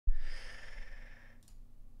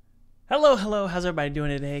Hello, hello, how's everybody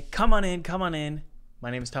doing today? Come on in, come on in.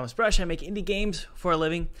 My name is Thomas Brush. I make indie games for a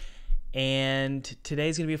living, and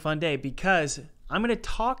today's gonna be a fun day because I'm gonna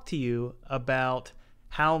talk to you about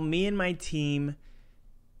how me and my team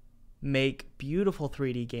make beautiful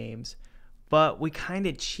 3D games, but we kind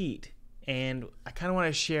of cheat, and I kind of want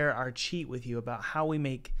to share our cheat with you about how we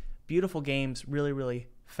make beautiful games really, really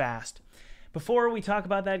fast. Before we talk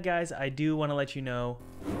about that, guys, I do want to let you know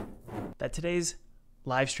that today's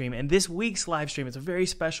live stream and this week's live stream is a very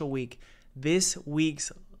special week. This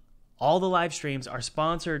week's all the live streams are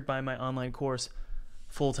sponsored by my online course,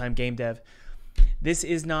 Full-Time Game Dev. This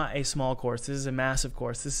is not a small course. This is a massive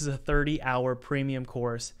course. This is a 30-hour premium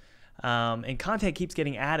course, and content keeps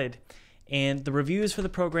getting added. And the reviews for the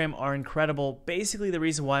program are incredible. Basically, the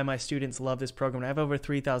reason why my students love this program, I have over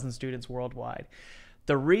 3,000 students worldwide.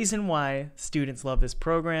 The reason why students love this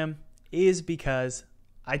program is because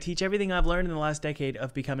I teach everything I've learned in the last decade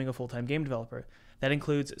of becoming a full-time game developer. That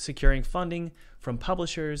includes securing funding from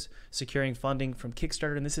publishers, securing funding from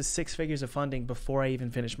Kickstarter, and this is 6 figures of funding before I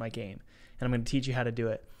even finish my game. And I'm going to teach you how to do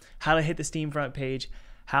it, how to hit the Steam front page,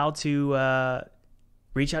 how to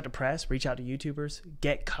reach out to press, reach out to YouTubers,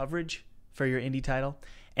 get coverage for your indie title,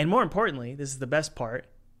 and more importantly, this is the best part,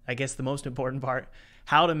 I guess the most important part,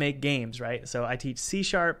 how to make games, right? So I teach C#,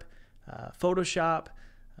 Photoshop,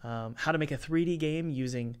 how to make a 3D game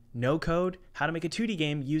using no code, how to make a 2D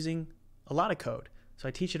game using a lot of code. So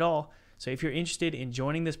I teach it all. So if you're interested in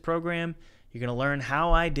joining this program, you're going to learn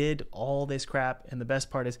how I did all this crap. And the best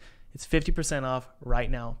part is it's 50% off right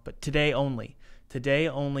now, but today only. Today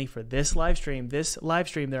only for this live stream. This live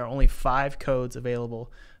stream, there are only 5 codes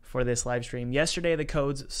available for this live stream. Yesterday, the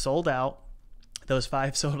codes sold out. Those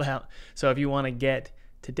 5 sold out. So if you want to get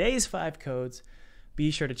today's 5 codes, be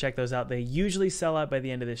sure to check those out. They usually sell out by the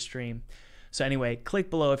end of this stream. So anyway, click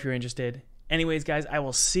below if you're interested. Anyways, guys, I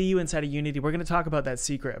will see you inside of Unity. We're going to talk about that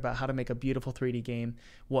secret about how to make a beautiful 3D game,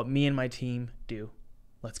 what me and my team do.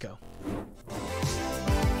 Let's go.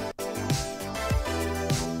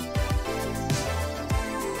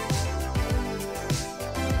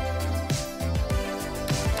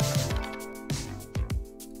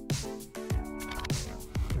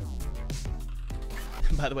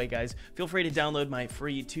 By the way, guys, feel free to download my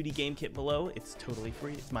free 2D game kit below. It's totally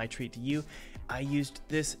free. It's my treat to you. I used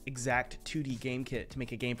this exact 2D game kit to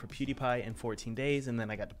make a game for PewDiePie in 14 days, and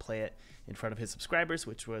then I got to play it in front of his subscribers,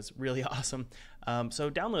 which was really awesome.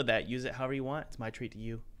 So download that. Use it however you want. It's my treat to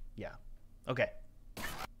you. Yeah. Okay.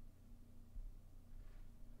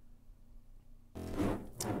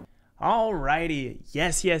 Alrighty.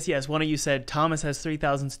 Yes, yes, yes. One of you said Thomas has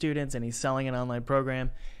 3,000 students and he's selling an online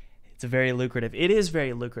program. It's very lucrative. It is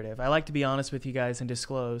very lucrative. I like to be honest with you guys and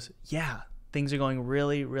disclose, yeah, things are going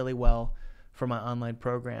really, really well for my online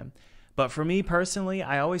program. But for me personally,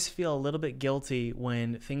 I always feel a little bit guilty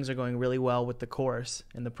when things are going really well with the course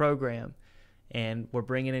and the program and we're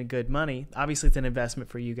bringing in good money. Obviously, it's an investment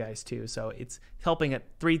for you guys too. So it's helping at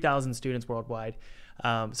 3,000 students worldwide.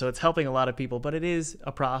 So it's helping a lot of people, but it is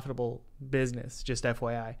a profitable business, just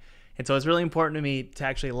FYI. And so it's really important to me to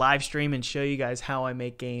actually live stream and show you guys how I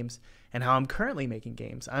make games and how I'm currently making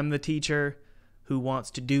games. I'm the teacher who wants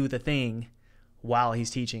to do the thing while he's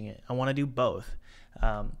teaching it. I want to do both.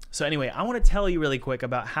 So anyway, I want to tell you really quick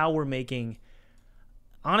about how we're making,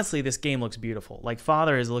 honestly, this game looks beautiful. Like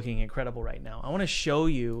Father is looking incredible right now. I want to show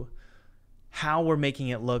you how we're making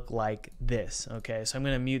it look like this. Okay, so I'm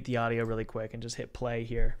going to mute the audio really quick and just hit play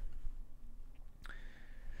here.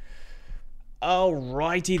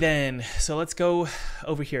 Alrighty then, so let's go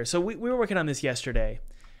over here. So we were working on this yesterday.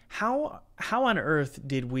 How on earth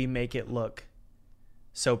did we make it look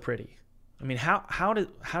so pretty? I mean, how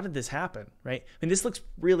did this happen, right? I mean, this looks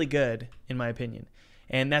really good in my opinion,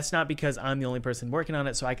 and that's not because I'm the only person working on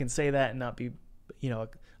it, so I can say that and not be, you know,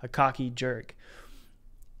 a cocky jerk.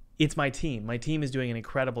 It's my team. My team is doing an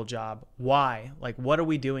incredible job. Why? Like, what are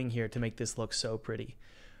we doing here to make this look so pretty?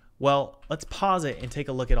 Well, let's pause it and take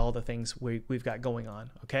a look at all the things we've got going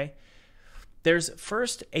on, okay? There's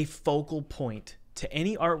first a focal point to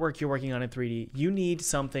any artwork you're working on in 3D. You need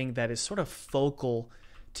something that is sort of focal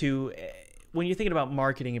to, when you're thinking about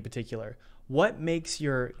marketing in particular, what makes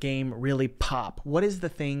your game really pop? What is the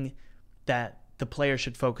thing that the player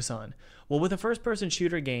should focus on? Well, with a first-person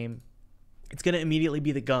shooter game, it's going to immediately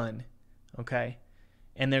be the gun, okay?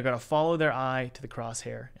 And they're going to follow their eye to the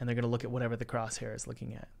crosshair, and they're going to look at whatever the crosshair is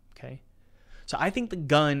looking at. Okay, so I think the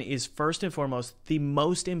gun is first and foremost the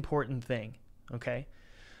most important thing. Okay,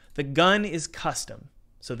 the gun is custom.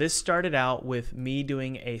 So this started out with me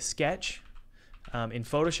doing a sketch in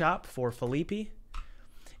Photoshop for Felipe,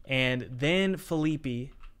 and then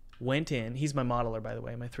Felipe went in. He's my modeler, by the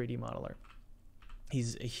way, my 3D modeler.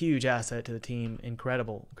 He's a huge asset to the team.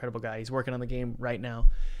 Incredible guy. He's working on the game right now.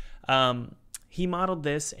 He modeled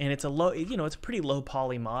this, and it's it's a pretty low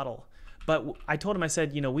poly model. But I told him, I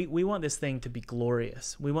said, we want this thing to be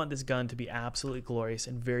glorious. We want this gun to be absolutely glorious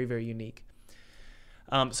and very, very unique.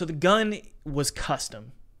 So the gun was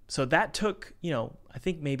custom. So that took, I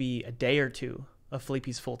think maybe a day or two of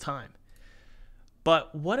Felipe's full time.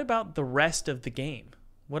 But what about the rest of the game?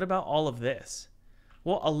 What about all of this?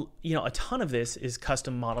 Well, a ton of this is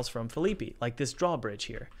custom models from Felipe, like this drawbridge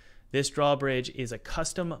here. This drawbridge is a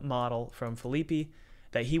custom model from Felipe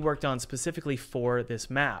that he worked on specifically for this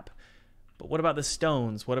map. But what about the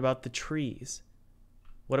stones? What about the trees?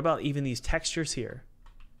 What about even these textures here?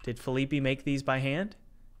 Did Felipe make these by hand?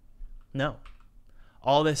 No.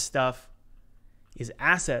 All this stuff is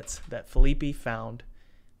assets that Felipe found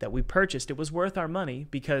that we purchased. It was worth our money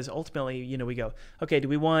because ultimately, we go, okay, do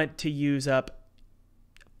we want to use up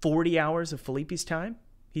 40 hours of Felipe's time?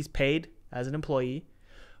 He's paid as an employee.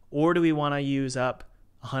 Or do we want to use up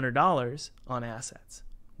 $100 on assets?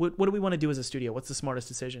 What do we want to do as a studio? What's the smartest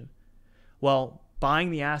decision? Well, buying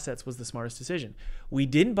the assets was the smartest decision. We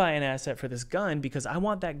didn't buy an asset for this gun because I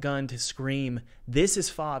want that gun to scream, this is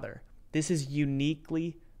father. This is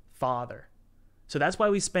uniquely father. So that's why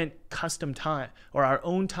we spent custom time or our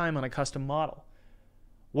own time on a custom model.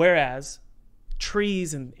 Whereas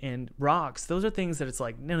trees and rocks, those are things that it's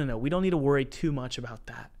like, no, we don't need to worry too much about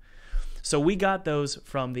that. So we got those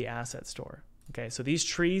from the asset store. Okay, so these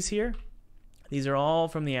trees here, these are all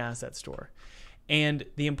from the asset store. And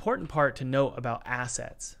the important part to note about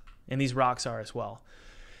assets, and these rocks are as well,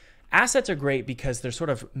 assets are great because they're sort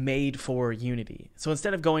of made for Unity. So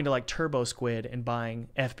instead of going to like Turbo Squid and buying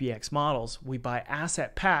FBX models, we buy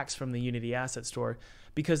asset packs from the Unity asset store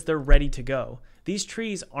because they're ready to go. These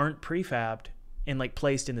trees aren't prefabbed and like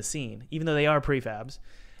placed in the scene. Even though they are prefabs,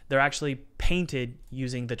 they're actually painted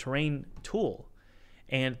using the terrain tool.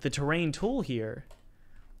 And the terrain tool here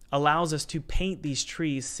allows us to paint these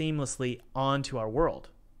trees seamlessly onto our world.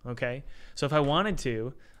 Okay? So if I wanted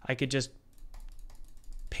to, I could just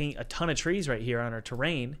paint a ton of trees right here on our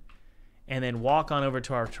terrain and then walk on over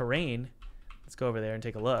to our terrain. Let's go over there and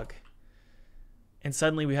take a look. And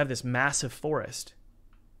suddenly we have this massive forest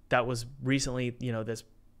that was recently, this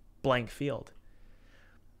blank field.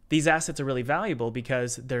 These assets are really valuable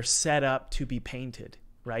because they're set up to be painted,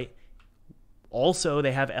 right? Also,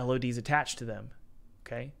 they have LODs attached to them,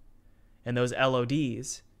 okay? And those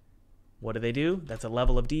LODs, what do? That's a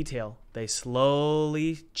level of detail. They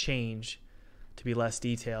slowly change to be less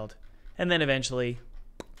detailed. And then eventually,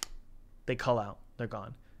 they cull out. They're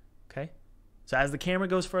gone, okay? So as the camera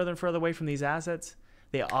goes further and further away from these assets,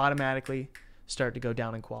 they automatically start to go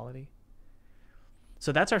down in quality.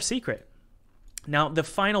 So that's our secret. Now, the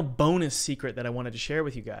final bonus secret that I wanted to share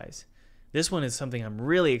with you guys, this one is something I'm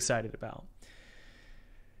really excited about,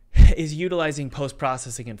 is utilizing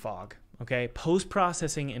post-processing in Fog. Okay,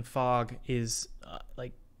 post-processing in Fog is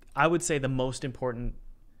I would say the most important,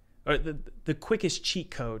 or the quickest cheat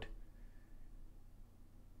code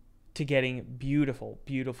to getting beautiful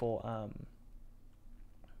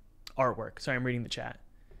artwork. Sorry, I'm reading the chat.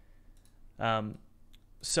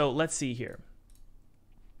 So let's see here.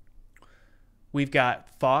 We've got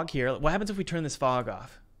fog here. What happens if we turn this fog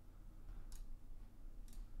off?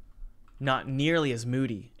 Not nearly as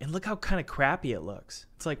moody. And look how kind of crappy it looks.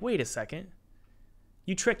 It's like, wait a second.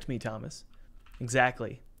 You tricked me, Thomas.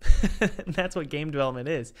 Exactly. That's what game development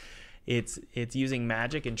is. It's using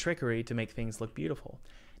magic and trickery to make things look beautiful.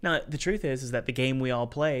 Now, the truth is that the game we all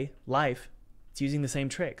play, life, it's using the same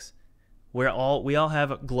tricks. We all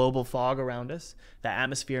have global fog around us. The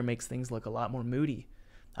atmosphere makes things look a lot more moody.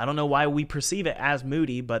 I don't know why we perceive it as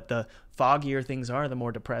moody, but the foggier things are, the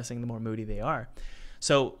more depressing, the more moody they are.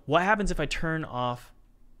 So what happens if I turn off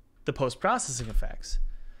the post-processing effects?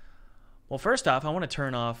 Well, first off, I want to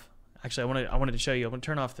turn off, actually I wanted to show you, I want to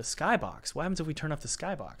turn off the skybox. What happens if we turn off the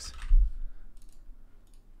skybox?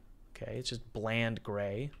 Okay, it's just bland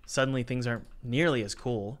gray. Suddenly things aren't nearly as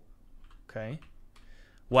cool. Okay.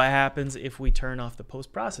 What happens if we turn off the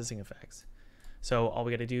post-processing effects? So all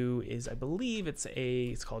we got to do is, I believe it's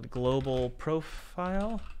called global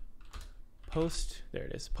profile. There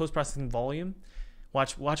it is. Post-processing volume.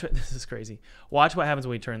 Watch what, this is crazy. Watch what happens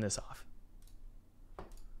when we turn this off.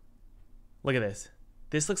 Look at this.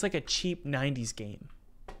 This looks like a cheap 90s game.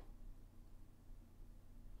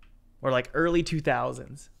 Or like early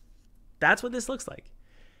 2000s. That's what this looks like.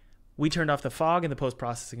 We turned off the fog and the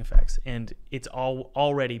post-processing effects, and it's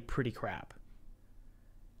already pretty crap.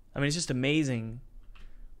 I mean, it's just amazing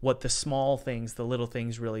what the small things, the little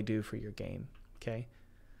things really do for your game, okay?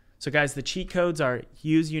 So guys, the cheat codes are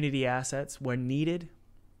use Unity assets when needed,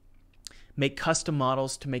 make custom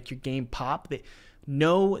models to make your game pop.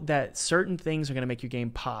 Know that certain things are going to make your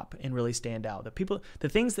game pop and really stand out. The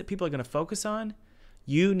things that people are going to focus on,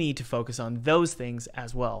 you need to focus on those things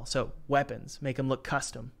as well. So weapons, make them look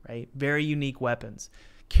custom, right? Very unique weapons.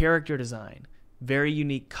 Character design, very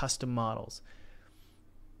unique custom models.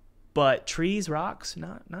 But trees, rocks,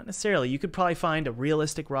 not necessarily. You could probably find a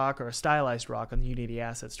realistic rock or a stylized rock on the Unity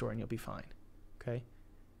Asset Store and you'll be fine. Okay.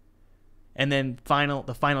 And then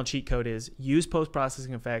the final cheat code is use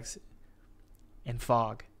post-processing effects and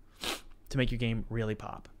fog to make your game really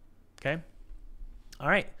pop. Okay. All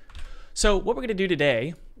right. So what we're going to do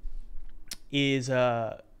today is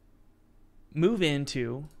move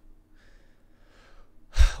into,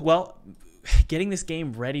 well, getting this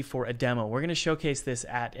game ready for a demo. We're going to showcase this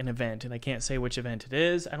at an event, and I can't say which event it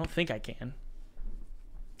is. I don't think I can.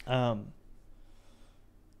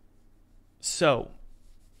 Sorry,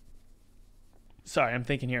 I'm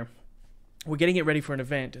thinking here. We're getting it ready for an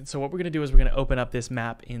event, and so what we're going to do is we're going to open up this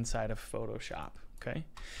map inside of Photoshop. Okay,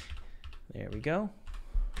 there we go.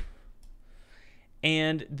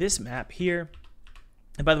 And this map here,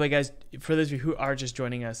 and by the way, guys, for those of you who are just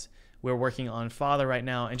joining us, we're working on Father right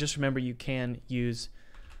now, and just remember you can use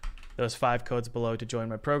those 5 codes below to join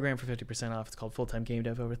my program for 50% off. It's called Full-Time Game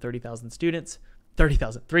Dev, over 3,000 students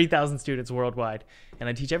worldwide, and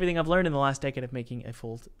I teach everything I've learned in the last decade of making a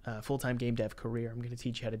full-time game dev career. I'm going to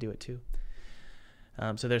teach you how to do it too.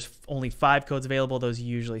 So there's only 5 codes available. Those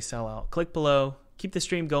usually sell out. Click below. Keep the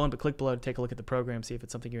stream going, but click below to take a look at the program, see if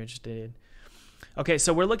it's something you're interested in. Okay,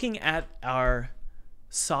 so we're looking at our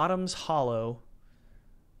Sodom's Hollow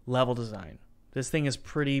level design. This thing is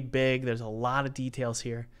pretty big. There's a lot of details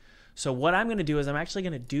here. So what I'm going to do is I'm actually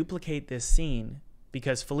going to duplicate this scene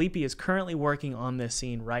because Felipe is currently working on this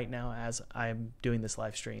scene right now as I'm doing this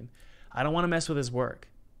live stream. I don't want to mess with his work.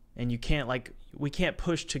 And you can't, we can't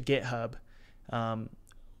push to GitHub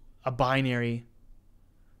a binary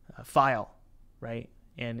file, right?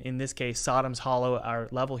 And in this case, Sodom's Hollow, our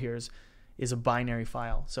level here is a binary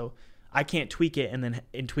file. So I can't tweak it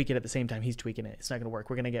and tweak it at the same time he's tweaking it. It's not going to work.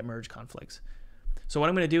 We're going to get merge conflicts. So what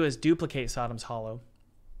I'm going to do is duplicate Sodom's Hollow.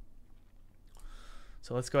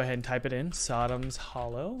 So let's go ahead and type it in, Sodom's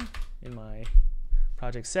Hollow, in my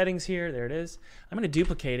project settings here. There it is. I'm going to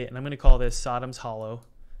duplicate it, and I'm going to call this Sodom's Hollow,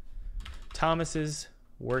 Thomas's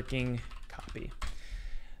working copy.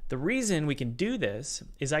 The reason we can do this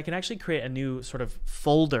is I can actually create a new sort of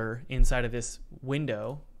folder inside of this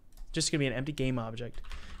window. Just going to be an empty game object.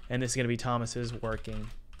 And this is going to be Thomas's working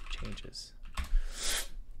changes.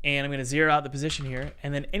 And I'm going to zero out the position here.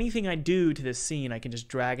 And then anything I do to this scene, I can just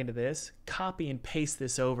drag into this, copy and paste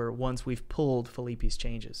this over once we've pulled Felipe's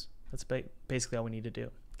changes. That's basically all we need to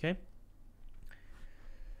do. Okay?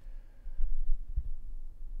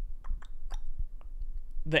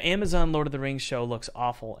 The Amazon Lord of the Rings show looks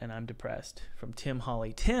awful and I'm depressed. From Tim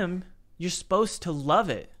Hawley. Tim, you're supposed to love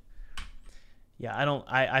it. Yeah,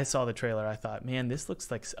 I saw the trailer. I thought, man, this looks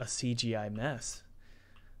like a CGI mess.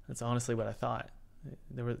 That's honestly what I thought.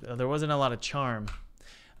 There wasn't a lot of charm.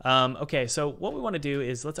 Okay, so what we want to do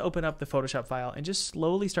is let's open up the Photoshop file and just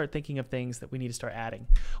slowly start thinking of things that we need to start adding.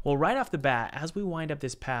 Well, right off the bat, as we wind up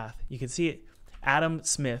this path, you can see it, Adam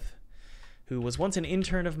Smith, who was once an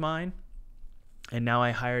intern of mine, and now I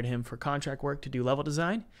hired him for contract work to do level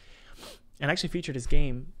design, and actually featured his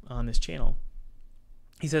game on this channel.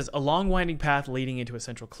 He says, a long winding path leading into a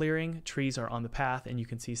central clearing. Trees are on the path, and you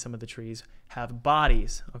can see some of the trees have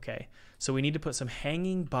bodies. Okay, so we need to put some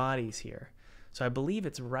hanging bodies here. So I believe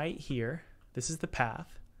it's right here. This is the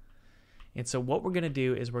path. And so what we're going to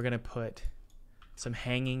do is we're going to put some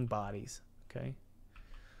hanging bodies. Okay,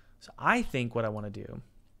 so I think what I want to do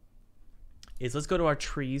is let's go to our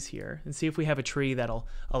trees here and see if we have a tree that'll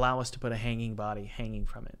allow us to put a hanging body hanging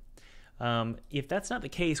from it. If that's not the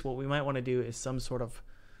case, what we might want to do is some sort of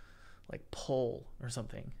like pole or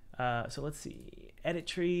something. So let's see, edit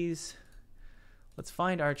trees. Let's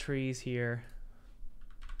find our trees here.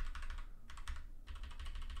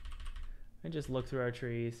 And just look through our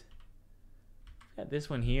trees. Got this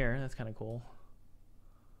one here, that's kind of cool.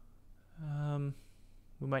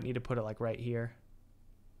 We might need to put it like right here.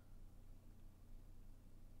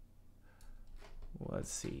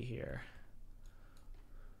 Let's see here.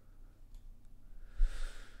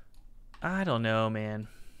 I don't know, man.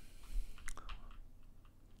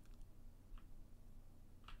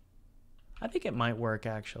 I think it might work,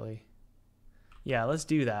 actually. Yeah, let's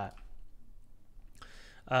do that.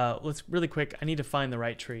 Let's really quick. I need to find the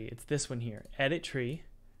right tree. It's this one here. Edit tree.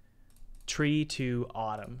 Tree to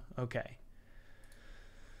autumn. Okay.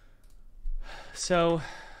 So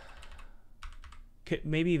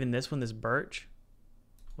maybe even this one, this birch.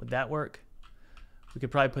 Would that work? We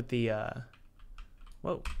could probably put the,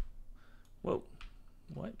 whoa,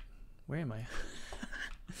 what? Where am I?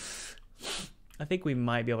 I think we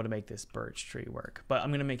might be able to make this birch tree work, but I'm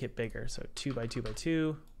going to make it bigger. So 2 by 2 by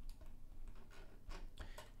 2.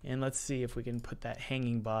 And let's see if we can put that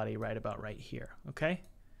hanging body right about right here. Okay.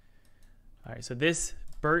 All right. So this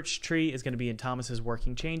birch tree is going to be in Thomas's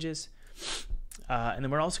working changes. And then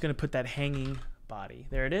we're also going to put that hanging body.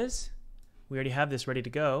 There it is. We already have this ready to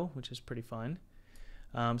go, which is pretty fun.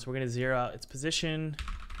 So we're going to zero out its position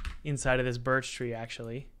inside of this birch tree,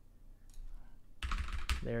 actually.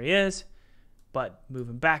 There he is. But move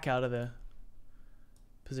him back out of the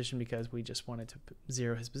position because we just wanted to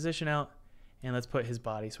zero his position out. And let's put his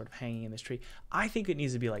body sort of hanging in this tree. I think it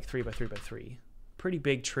needs to be like 3 by 3 by 3. Pretty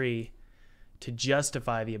big tree to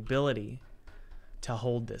justify the ability to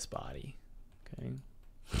hold this body. Okay.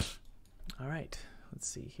 All right. Let's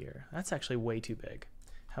see here. That's actually way too big.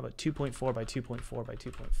 How about 2.4 by 2.4 by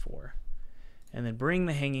 2.4? And then bring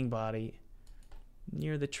the hanging body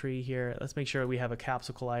near the tree here. Let's make sure we have a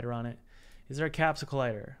capsule collider on it. Is there a capsule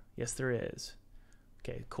collider? Yes, there is.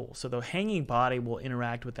 Okay, cool. So the hanging body will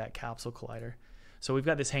interact with that capsule collider. So we've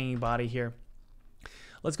got this hanging body here.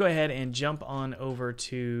 Let's go ahead and jump on over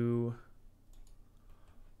to...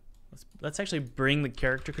 Let's actually bring the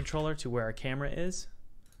character controller to where our camera is.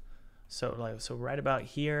 So right about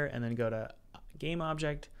here, and then go to Game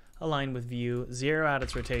Object, Align with View, zero out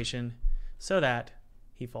its rotation, so that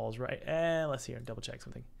he falls right. Let's see here, double check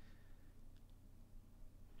something.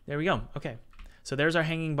 There we go. Okay, so there's our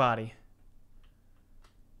hanging body.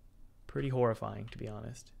 Pretty horrifying, to be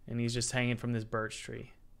honest. And he's just hanging from this birch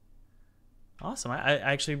tree. Awesome. I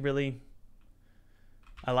actually really,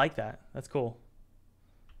 I like that. That's cool.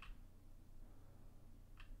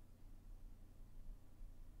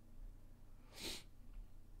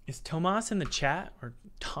 Is Tomas in the chat? Or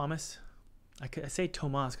Thomas? I say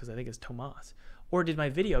Tomas because I think it's Tomas. Or did my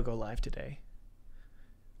video go live today?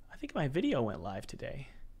 I think my video went live today.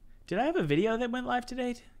 Did I have a video that went live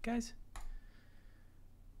today, guys?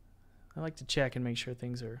 I like to check and make sure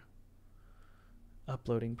things are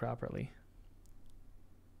uploading properly.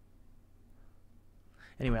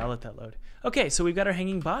 Anyway, I'll let that load. Okay, so we've got our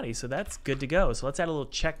hanging body, so that's good to go. So let's add a little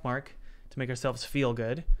check mark to make ourselves feel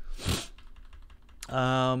good.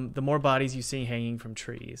 The more bodies you see hanging from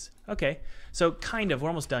trees. Okay, so kind of, we're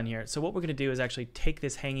almost done here. So what we're going to do is actually take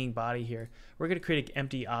this hanging body here. We're going to create an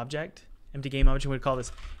empty object, empty game object. We're going to call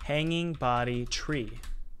this hanging body tree.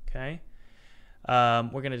 Okay,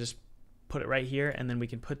 we're going to just put it right here, and then we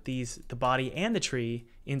can put the body and the tree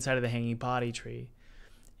inside of the hanging body tree,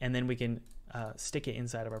 and then we can stick it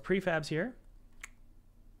inside of our prefabs here. I'm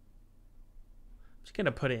just going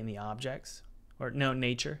to put it in the objects, or no,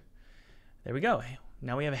 nature. There we go.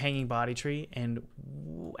 Now we have a hanging body tree, and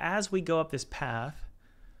as we go up this path,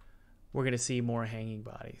 we're going to see more hanging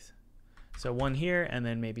bodies. So one here, and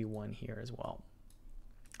then maybe one here as well.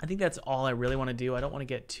 I think that's all I really want to do. I don't want to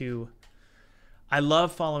get too... I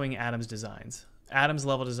love following Adam's designs. Adam's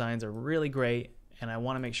level designs are really great, and I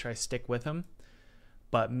want to make sure I stick with them.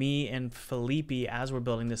 But me and Felipe, as we're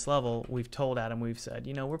building this level, we've told Adam, we've said,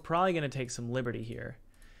 you know, we're probably going to take some liberty here.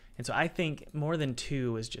 And so I think more than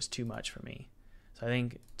 2 is just too much for me. So I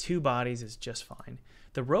think 2 bodies is just fine.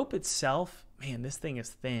 The rope itself, man, this thing is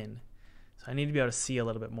thin. So I need to be able to see a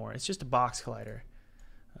little bit more. It's just a box collider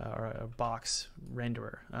or a box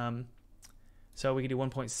renderer. So we can do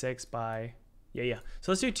 1.6 by, yeah.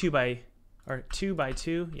 So let's do 2 by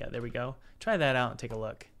 2. Yeah, there we go. Try that out and take a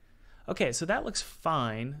look. Okay, so that looks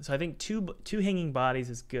fine. So I think two hanging bodies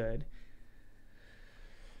is good.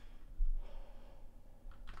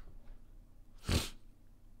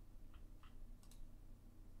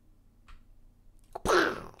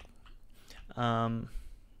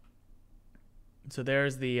 So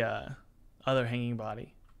there's the other hanging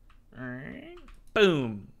body.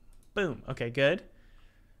 Boom. Boom. Okay, good.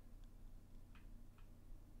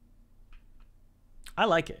 I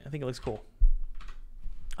like it. I think it looks cool.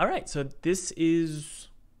 All right, so this is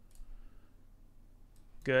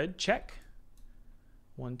good. Check.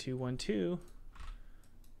 1, 2, 1, 2.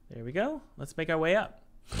 There we go. Let's make our way up.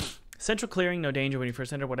 Central clearing, no danger when you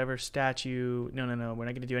first enter whatever statue. No. We're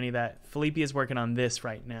not going to do any of that. Felipe is working on this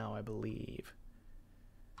right now, I believe.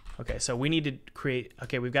 Okay, so we need to create...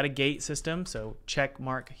 Okay, we've got a gate system, so check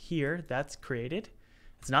mark here. That's created.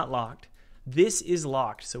 It's not locked. This is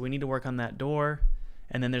locked, so we need to work on that door.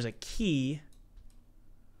 And then there's a key.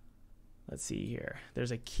 Let's see here.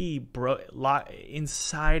 There's a key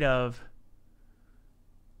inside of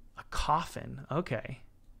a coffin. Okay.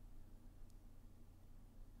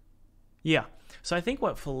 Yeah. So I think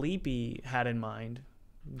what Felipe had in mind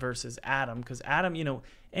versus Adam, because Adam, you know,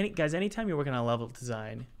 anytime you're working on level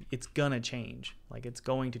design, it's gonna change. Like, it's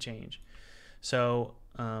going to change. So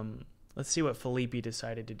let's see what Felipe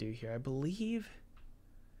decided to do here. I believe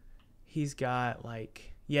he's got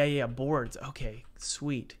like, yeah, boards. Okay,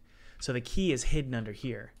 sweet. So the key is hidden under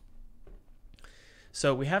here.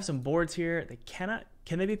 So we have some boards here. Can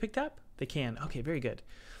they be picked up? They can. Okay, very good.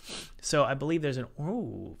 So I believe there's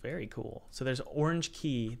very cool. So there's an orange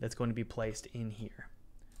key that's going to be placed in here.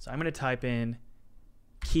 So I'm going to type in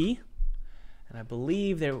key, and I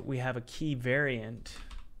believe that we have a key variant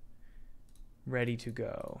ready to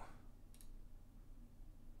go.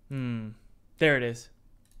 There it is.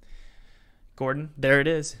 Gordon, there it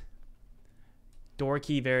is. Door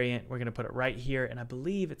key variant. We're going to put it right here, and I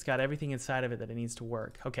believe it's got everything inside of it that it needs to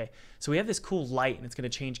work. Okay, so we have this cool light, and it's going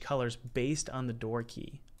to change colors based on the door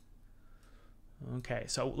key. Okay,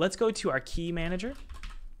 so let's go to our key manager.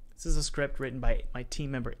 This is a script written by my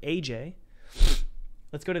team member AJ.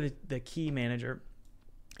 Let's go to the key manager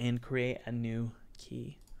and create a new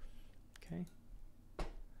key. Okay.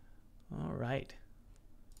 All right.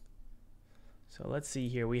 So let's see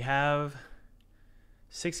here. We have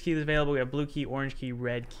 6 keys available. We have blue key, orange key,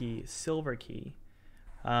 red key, silver key.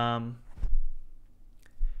 I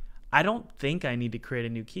don't think I need to create a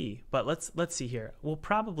new key, but let's see here. We'll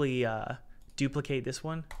probably duplicate this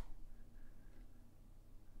one.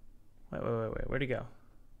 Wait, where'd it go?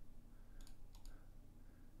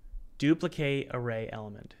 Duplicate array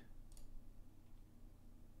element.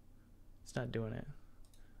 It's not doing it.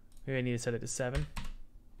 Maybe I need to set it to 7.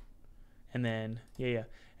 And then, yeah.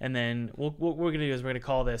 And then what we're going to do is we're going to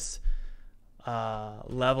call this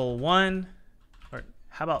level 1, or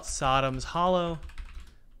how about Sodom's Hollow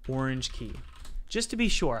orange key? Just to be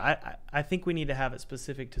sure, I think we need to have it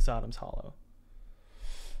specific to Sodom's Hollow.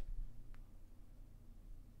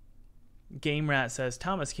 Game Rat says,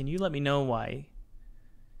 Thomas, can you let me know why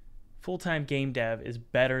full-time game dev is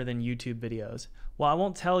better than YouTube videos? Well, I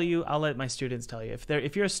won't tell you. I'll let my students tell you.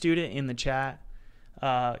 If you're a student in the chat,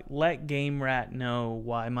 let Game Rat know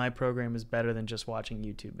why my program is better than just watching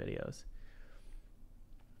YouTube videos.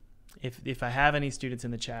 If I have any students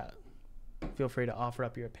in the chat, feel free to offer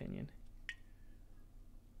up your opinion.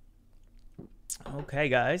 Okay,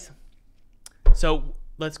 guys. So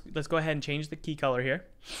let's go ahead and change the key color here.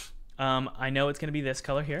 I know it's going to be this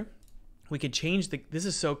color here. We could change this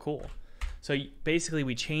is so cool. So basically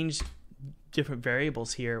we changed different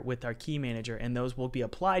variables here with our key manager, and those will be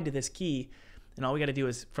applied to this key. And all we got to do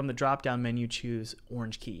is from the drop-down menu choose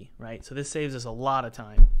orange key, right? So this saves us a lot of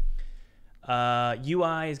time.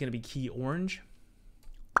 UI is going to be key orange.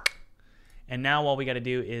 And now all we got to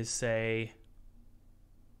do is say,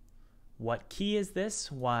 what key is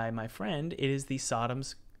this? Why, my friend, it is the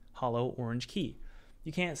Sodom's Hollow orange key.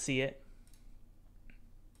 You can't see it.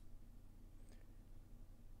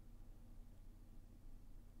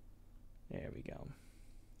 There we go.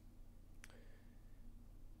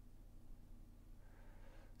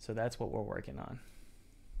 So that's what we're working on.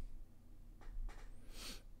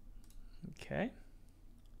 Okay.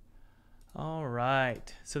 All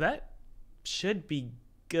right. So that should be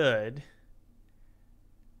good.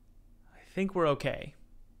 I think we're okay.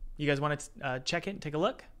 You guys want to check it and take a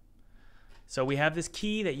look? So we have this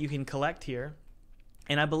key that you can collect here,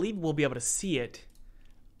 and I believe we'll be able to see it.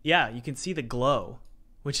 Yeah, you can see the glow,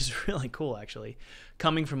 which is really cool, actually,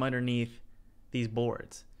 coming from underneath these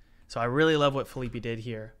boards. So I really love what Felipe did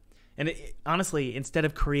here. And honestly, instead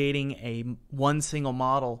of creating one single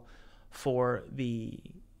model for the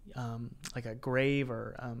like a grave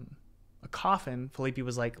or a coffin, Felipe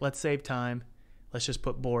was like, let's save time. Let's just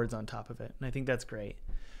put boards on top of it. And I think that's great.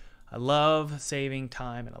 I love saving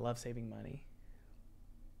time, and I love saving money.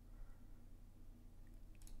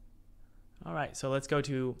 All right, so let's go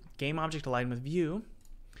to Game Object Align with View.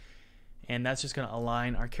 And that's just going to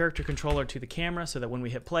align our character controller to the camera so that when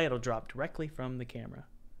we hit play, it'll drop directly from the camera.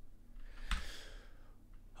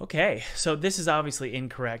 Okay, so this is obviously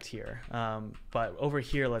incorrect here. But over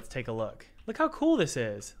here, let's take a look. Look how cool this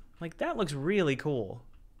is. Like, that looks really cool.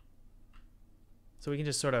 So we can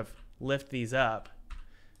just sort of lift these up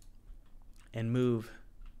and move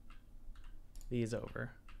these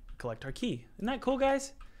over, collect our key. Isn't that cool,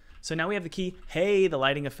 guys? So now we have the key. Hey, the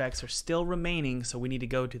lighting effects are still remaining, so we need to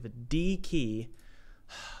go to the D key.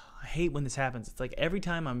 I hate when this happens. It's like every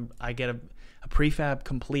time I get a prefab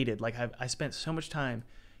completed, like I spent so much time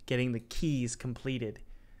getting the keys completed,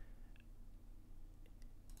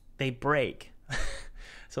 they break.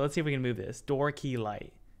 So let's see if we can move this. Door key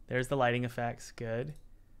light. There's the lighting effects, good. And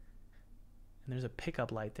there's a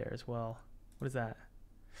pickup light there as well. What is that?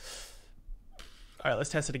 All right, let's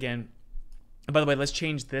test it again. And by the way, let's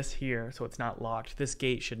change this here so it's not locked. This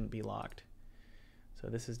gate shouldn't be locked. So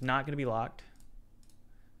this is not going to be locked.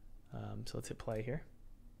 So let's hit play here.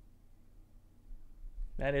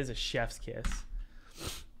 That is a chef's kiss.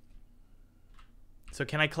 So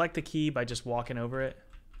can I collect the key by just walking over it?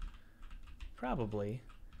 Probably.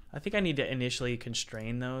 I think I need to initially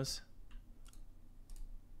constrain those,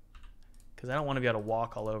 because I don't want to be able to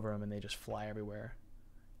walk all over them and they just fly everywhere.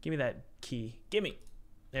 Give me that key. Give me.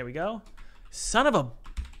 There we go. Son of a...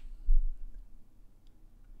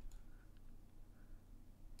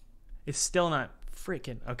 It's still not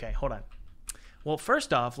freaking... Okay, hold on. Well,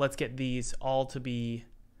 first off, let's get these all to be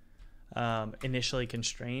initially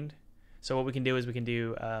constrained. So what we can do is we can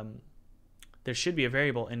do... there should be a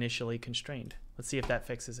variable initially constrained. Let's see if that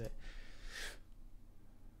fixes it.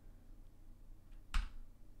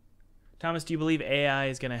 Thomas, do you believe AI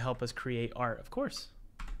is going to help us create art? Of course.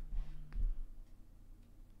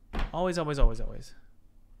 Always, always, always, always.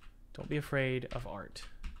 Don't be afraid of art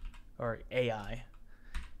or AI.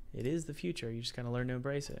 It is the future. You just got to learn to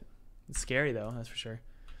embrace it. It's scary, though, that's for sure.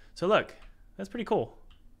 So look, that's pretty cool.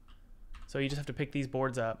 So you just have to pick these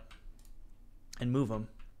boards up and move them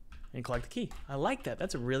and collect the key. I like that.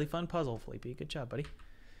 That's a really fun puzzle, Felipe. Good job, buddy.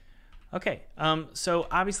 Okay, so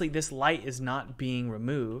obviously this light is not being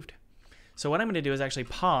removed. So what I'm going to do is actually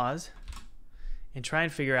pause and try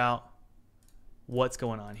and figure out what's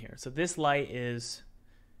going on here. So this light is,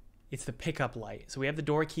 it's the pickup light. So we have the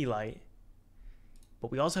door key light,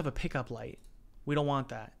 but we also have a pickup light. We don't want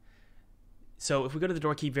that. So if we go to the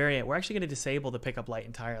door key variant, we're actually going to disable the pickup light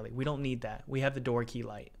entirely. We don't need that. We have the door key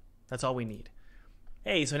light. That's all we need.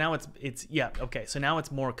 Hey, so now it's yeah, okay. So now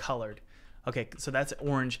it's more colored. Okay, so that's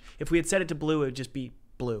orange. If we had set it to blue, it would just be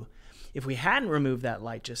blue. If we hadn't removed that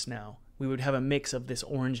light just now, we would have a mix of this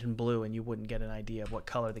orange and blue, and you wouldn't get an idea of what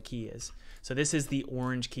color the key is. So this is the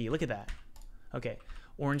orange key. Look at that. Okay,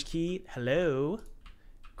 orange key, hello.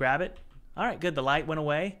 Grab it. All right, good. The light went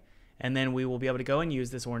away, and then we will be able to go and use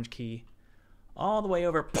this orange key all the way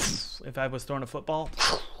over. If I was throwing a football,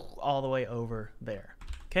 all the way over there.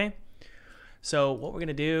 Okay? So what we're going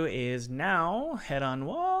to do is now head on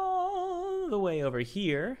all the way over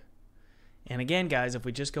here. And again, guys, if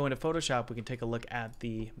we just go into Photoshop, we can take a look at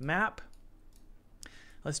the map.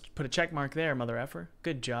 Let's put a check mark there, mother effer.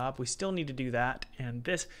 Good job. We still need to do that. And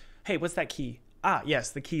this, hey, what's that key? Ah,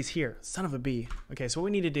 yes, the key's here. Son of a bee. Okay, so what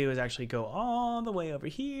we need to do is actually go all the way over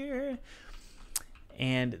here.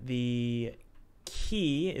 And the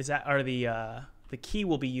key is that, or the key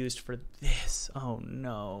will be used for this. Oh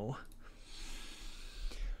no.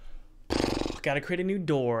 Got to create a new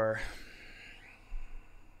door.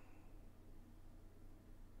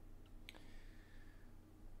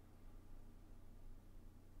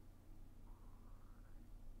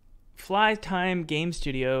 Fly Time Game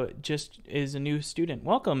Studio just is a new student.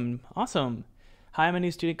 Welcome. Awesome. Hi, I'm a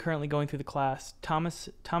new student currently going through the class. Thomas,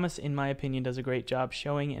 in my opinion, does a great job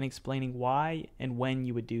showing and explaining why and when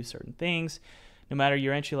you would do certain things. No matter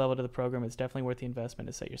your entry level to the program, it's definitely worth the investment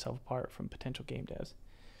to set yourself apart from potential game devs.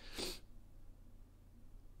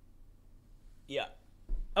 Yeah.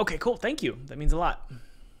 Okay, cool. Thank you. That means a lot.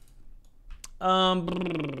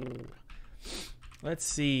 Let's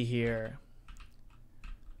see here.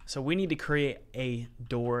 So we need to create a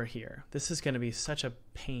door here. This is going to be such a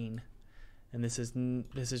pain. And this is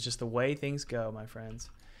just the way things go, my friends.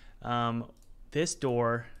 This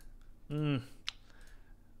door, it's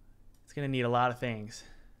going to need a lot of things.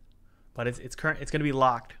 But it's going to be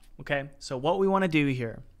locked, okay? So what we want to do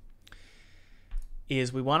here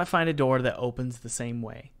is we want to find a door that opens the same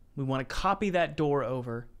way. We want to copy that door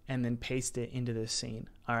over and then paste it into this scene.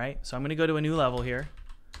 All right, so I'm going to go to a new level here.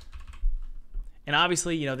 And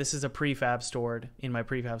obviously, you know, this is a prefab stored in my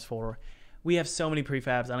prefabs folder. We have so many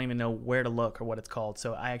prefabs, I don't even know where to look or what it's called.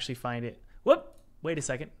 So I actually find it. Whoop, wait a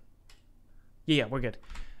second. Yeah, we're good.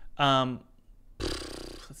 Let's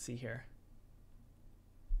see here.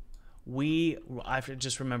 I've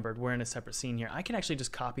just remembered we're in a separate scene here. I can actually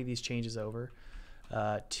just copy these changes over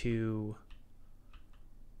to.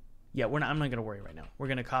 Yeah, I'm not going to worry right now. We're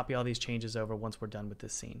going to copy all these changes over once we're done with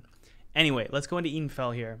this scene. Anyway, let's go into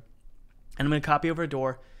Edenfell here. And I'm going to copy over a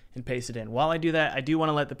door and paste it in. While I do that, I do want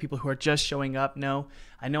to let the people who are just showing up know.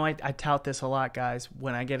 I know I tout this a lot, guys.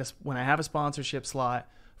 When I have a sponsorship slot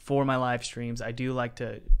for my live streams, I do like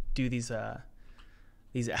to do these ad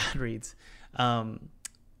reads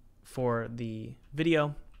for the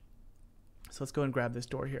video. So let's go and grab this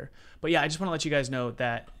door here. But yeah, I just want to let you guys know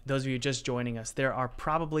that those of you just joining us, there are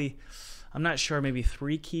probably, I'm not sure, maybe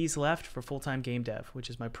 3 keys left for Full-Time Game Dev, which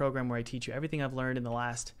is my program where I teach you everything I've learned in the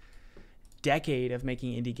last decade of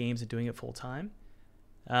making indie games and doing it full time.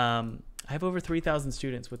 I have over 3,000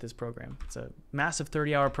 students with this program. It's a massive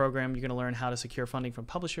 30-hour program. You're going to learn how to secure funding from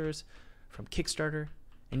publishers, from Kickstarter,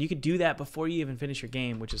 and you could do that before you even finish your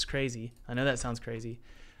game, which is crazy. I know that sounds crazy.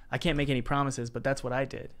 I can't make any promises, but that's what I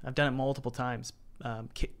did. I've done it multiple times.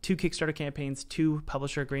 2 Kickstarter campaigns, 2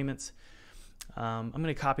 publisher agreements. I'm going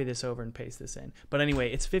to copy this over and paste this in. But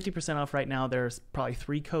anyway, it's 50% off right now. There's probably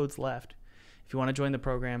 3 codes left. If you want to join the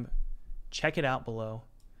program, check it out below.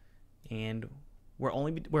 And we're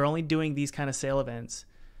only doing these kind of sale events,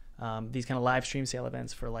 these kind of live stream sale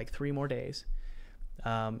events for like 3 more days.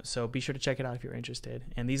 So be sure to check it out if you're interested.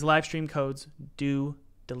 And these live stream codes do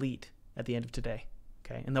delete at the end of today.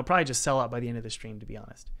 Okay, and they'll probably just sell out by the end of the stream, to be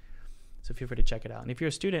honest. So feel free to check it out. And if you're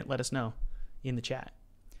a student, let us know in the chat.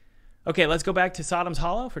 Okay, let's go back to Sodom's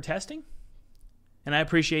Hollow for testing. And I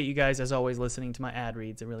appreciate you guys, as always, listening to my ad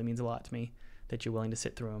reads. It really means a lot to me that you're willing to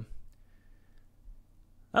sit through them.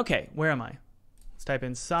 Okay, where am I? Let's type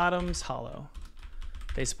in Sodom's Hollow.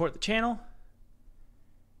 They support the channel.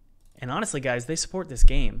 And honestly, guys, they support this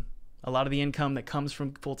game. A lot of the income that comes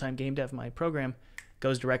from full-time game dev, my program,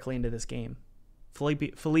 goes directly into this game.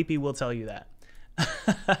 Felipe will tell you that.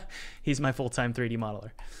 He's my full-time 3D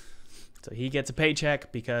modeler. So he gets a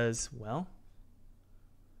paycheck because, well,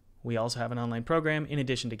 we also have an online program in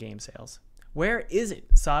addition to game sales. Where is it?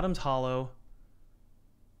 Sodom's Hollow.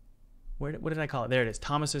 What did I call it? There it is.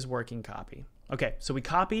 Thomas's working copy. Okay, so we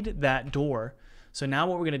copied that door. So now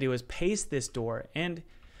what we're going to do is paste this door. And,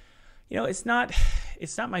 you know, it's not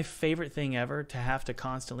my favorite thing ever to have to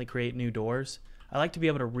constantly create new doors. I like to be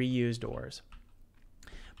able to reuse doors.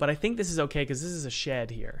 But I think this is okay because this is a shed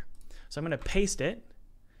here. So I'm going to paste it.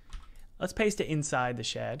 Let's paste it inside the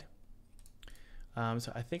shed.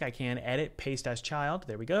 So I think I can edit, paste as child.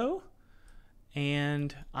 There we go.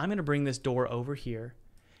 And I'm going to bring this door over here.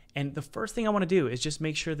 And the first thing I want to do is just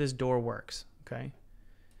make sure this door works. Okay.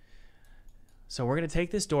 So we're going to take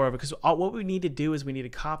this door over because what we need to do is we need to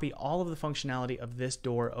copy all of the functionality of this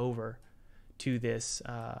door over to this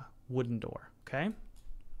wooden door. Okay.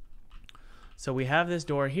 So we have this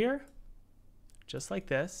door here, just like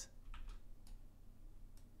this.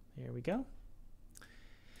 Here we go.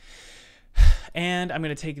 And I'm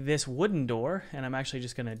going to take this wooden door, and I'm actually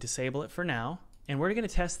just going to disable it for now. And we're going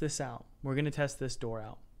to test this out. We're going to test this door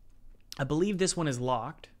out. I believe this one is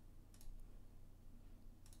locked.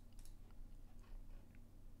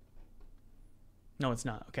 No, it's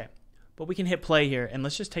not. Okay. But we can hit play here, and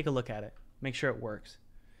let's just take a look at it. Make sure it works.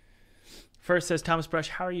 First says, Thomas Brush,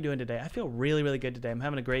 how are you doing today? I feel really, really good today. I'm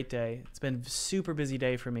having a great day. It's been a super busy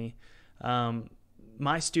day for me.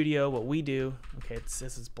 My studio, what we do, okay, this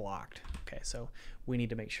is blocked. Okay, so we need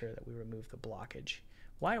to make sure that we remove the blockage.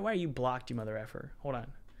 Why are you blocked, you mother effer? Hold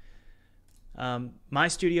on. My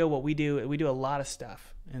studio, what we do a lot of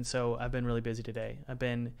stuff. And so I've been really busy today. I've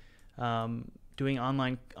been doing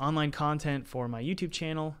online content for my YouTube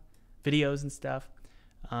channel, videos and stuff.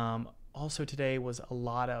 Also today was a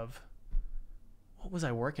lot of, what was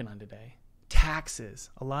I working on today?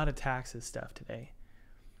 Taxes, a lot of taxes stuff today.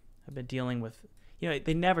 I've been dealing with, you know,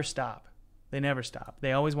 they never stop. They never stop.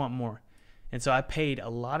 They always want more. And so I paid a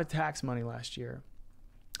lot of tax money last year,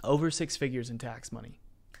 over 6 figures in tax money,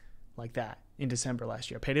 like that, in December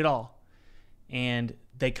last year. I paid it all. And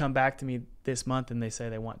they come back to me this month and they say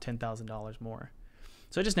they want $10,000 more.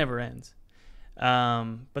 So it just never ends.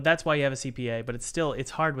 But that's why you have a CPA. But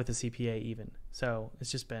it's hard with a CPA even. So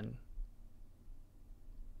it's just been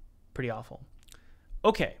pretty awful.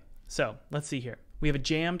 Okay, so let's see here. We have a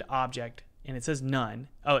jammed object, and it says none.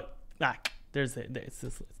 Oh, it's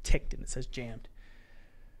ticked, and it says jammed.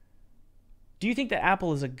 Do you think that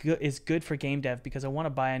Apple is good for game dev because I want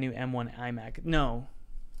to buy a new M1 iMac? No,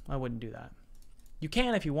 I wouldn't do that. You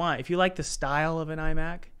can if you want. If you like the style of an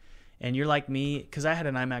iMac, and you're like me, because I had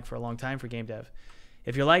an iMac for a long time for game dev.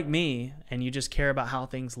 If you're like me and you just care about how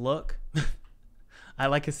things look, I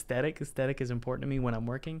like aesthetic. Aesthetic is important to me when I'm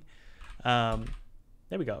working. There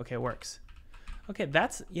we go. Okay, it works. Okay,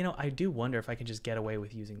 that's, you know, I do wonder if I can just get away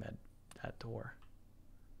with using that door.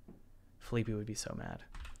 Felipe would be so mad.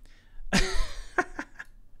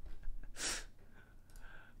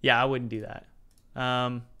 Yeah, I wouldn't do that.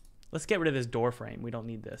 Let's get rid of this door frame. We don't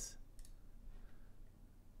need this.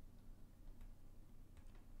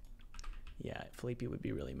 Yeah, Felipe would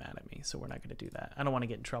be really mad at me, so we're not going to do that. I don't want to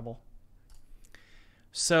get in trouble.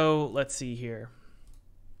 So let's see here.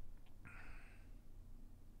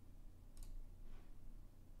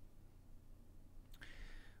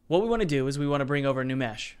 What we want to do is we want to bring over a new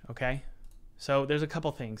mesh, okay? So there's a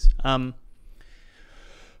couple things.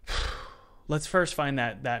 Let's first find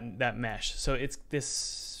that mesh. So it's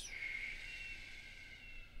this.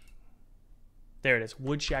 There it is,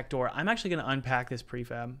 wood shack door. I'm actually going to unpack this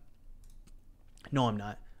prefab. No, I'm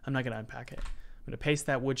not. I'm not going to unpack it. I'm going to paste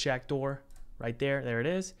that wood shack door right there. There it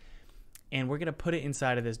is. And we're going to put it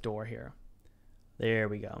inside of this door here. There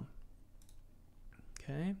we go.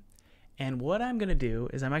 Okay. And what I'm going to do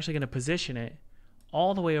is I'm actually going to position it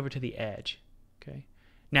all the way over to the edge. Okay.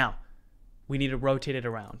 Now, we need to rotate it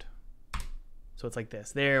around. So it's like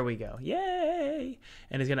this. There we go. Yay!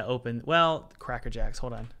 And it's going to open. Well, Cracker Jacks.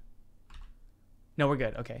 Hold on. No, we're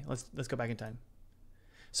good. Okay. Let's go back in time.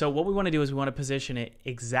 So what we want to do is we want to position it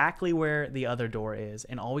exactly where the other door is.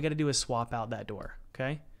 And all we got to do is swap out that door.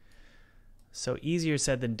 Okay. So easier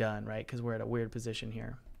said than done, right? Because we're at a weird position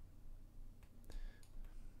here.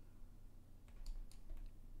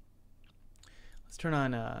 Let's turn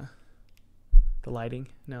on the lighting.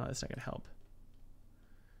 No, that's not going to help.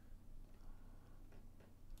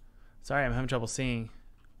 Sorry, I'm having trouble seeing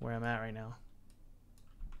where I'm at right now.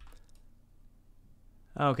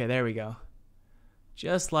 Okay, there we go.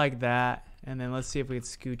 Just like that. And then let's see if we can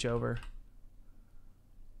scooch over.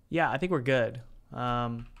 Yeah, I think we're good.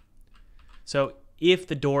 So if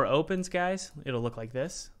the door opens, guys, it'll look like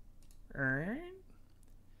this. Or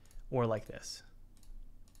like this.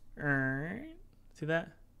 See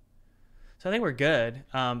that? So I think we're good.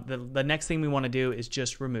 The next thing we want to do is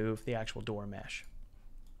just remove the actual door mesh.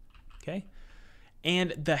 Okay?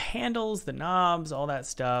 And the handles, the knobs, all that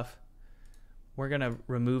stuff, we're going to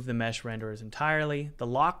remove the mesh renderers entirely. The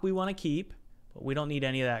lock we want to keep, but we don't need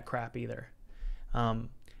any of that crap either.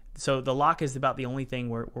 So the lock is about the only thing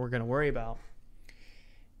we're going to worry about.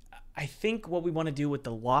 I think what we want to do with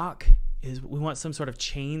the lock is we want some sort of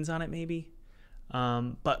chains on it maybe.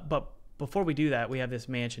 But before we do that, we have this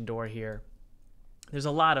mansion door here. There's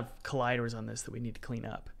a lot of colliders on this that we need to clean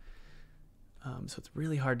up. So it's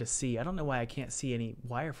really hard to see. I don't know why I can't see any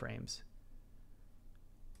wireframes.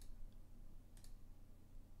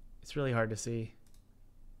 It's really hard to see.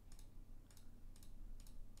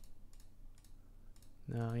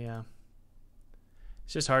 No, yeah.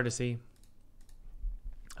 It's just hard to see.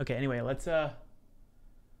 Okay, anyway, let's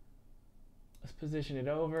position it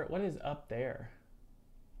over. What is up there?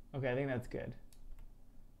 Okay, I think that's good.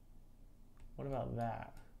 What about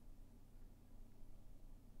that?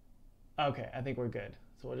 Okay, I think we're good.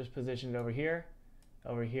 So we'll just position it over here,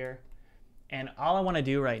 and all I want to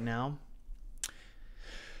do right now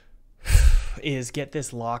is get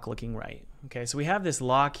this lock looking right. Okay, so we have this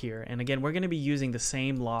lock here, and again, we're going to be using the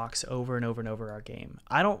same locks over and over and over our game.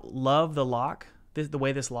 I don't love the lock, the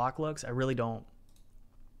way this lock looks. I really don't.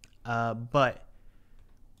 But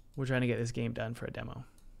we're trying to get this game done for a demo.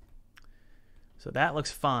 So that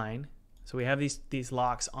looks fine. So we have these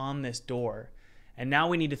locks on this door, and now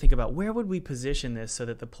we need to think about where would we position this so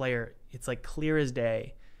that the player, it's like clear as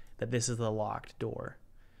day that this is the locked door.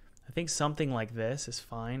 I think something like this is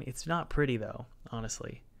fine. It's not pretty though,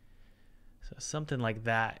 honestly. So something like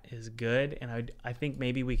that is good. And I think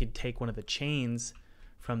maybe we could take one of the chains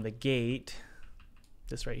from the gate,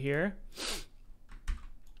 this right here,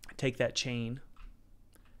 take that chain.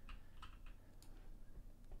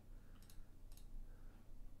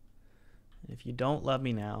 If you don't love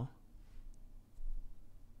me now,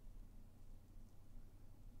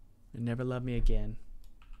 and never love me again.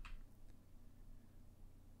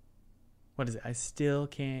 What is it? I still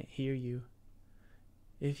can't hear you.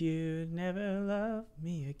 If you never love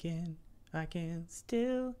me again, I can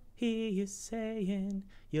still hear you saying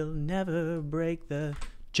you'll never break the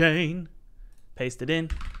chain. Paste it in,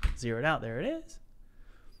 zero it out. There it is.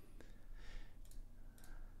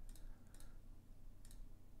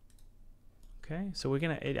 Okay, so we're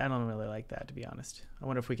gonna, I don't really like that, to be honest. I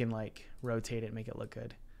wonder if we can like rotate it and make it look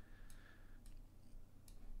good.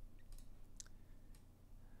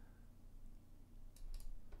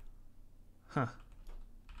 Huh.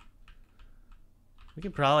 We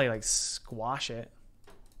could probably like squash it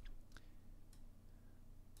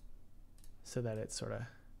so that it's sort of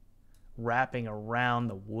wrapping around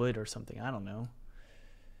the wood or something. I don't know.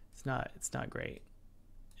 It's not great.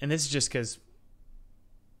 And this is just because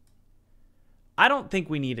I don't think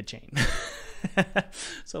we need a chain.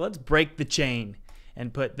 So let's break the chain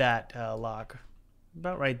and put that lock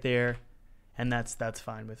about right there, and that's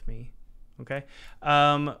fine with me. Okay.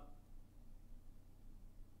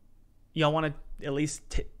 Y'all want to at least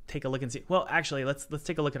take a look and see? Well, actually, let's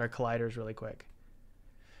take a look at our colliders really quick.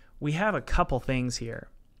 We have a couple things here.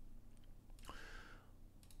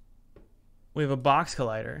 We have a box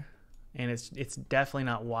collider, and it's definitely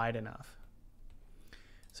not wide enough.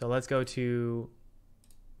 So let's go to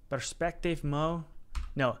perspective mode.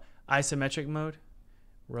 No, isometric mode.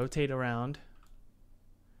 Rotate around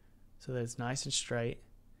so that it's nice and straight.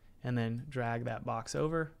 and then drag that box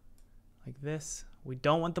over like this. We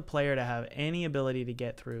don't want the player to have any ability to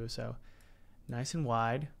get through, so nice and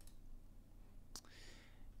wide.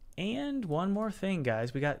 And one more thing,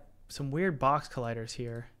 guys. We got some weird box colliders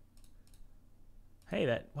here.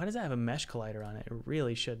 Hey, why does that have a mesh collider on it? It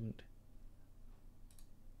really shouldn't.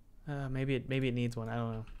 Maybe it needs one. I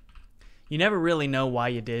don't know. You never really know why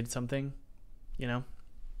you did something, you know?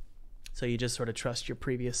 So you just sort of trust your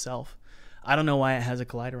previous self. I don't know why it has a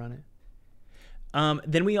collider on it.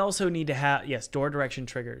 Then we also need to have, yes, door direction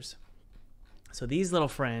triggers. So these little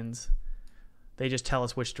friends, they just tell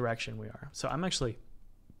us which direction we are. So I'm actually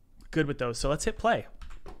good with those. So let's hit play.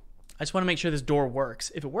 I just want to make sure this door works.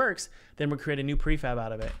 If it works, then we'll create a new prefab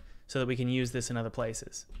out of it so that we can use this in other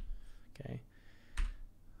places. Okay.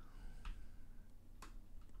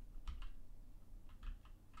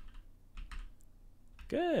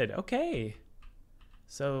 Good. Okay.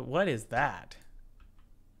 So what is that?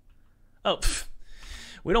 Oh,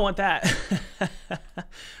 we don't want that.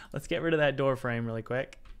 Let's get rid of that door frame really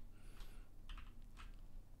quick.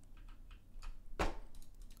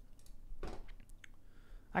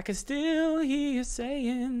 I can still hear you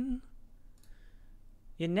saying,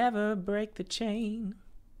 you never break the chain.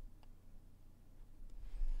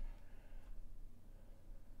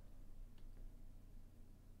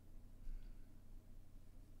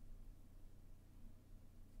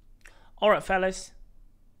 All right, fellas.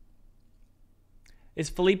 Is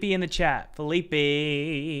Felipe in the chat?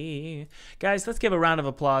 Felipe. Guys, let's give a round of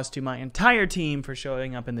applause to my entire team for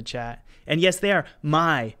showing up in the chat. And yes, they are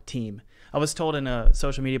my team. I was told in a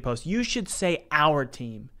social media post, you should say our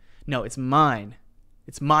team. No, it's mine.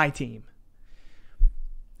 It's my team.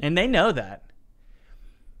 And they know that.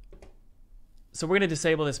 So we're going to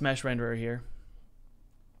disable this mesh renderer here.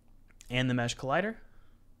 And the mesh collider.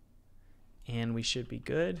 And we should be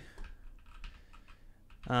good.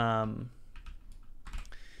 And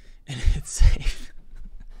it's safe.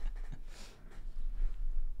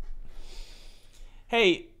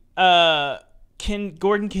 Hey,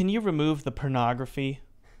 Gordon, can you remove the pornography,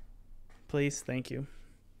 please? Thank you.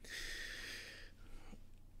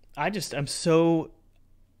 I'm so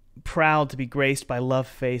proud to be graced by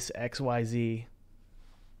Loveface XYZ,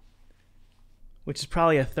 which is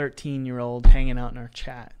probably a 13-year-old hanging out in our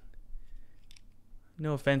chat.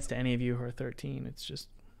 No offense to any of you who are 13. It's just,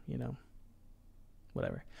 you know,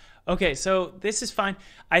 whatever. Okay, so this is fine.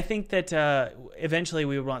 I think that eventually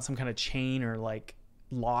we would want some kind of chain or like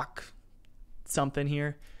lock something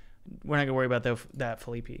here. We're not gonna worry about that,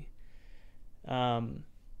 Felipe. TGG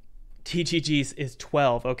is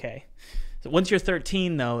 12. Okay, so once you're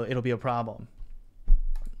 13, though, it'll be a problem.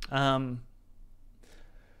 So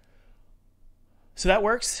that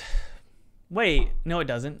works. Wait, no, it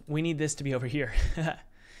doesn't. We need this to be over here.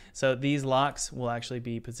 So these locks will actually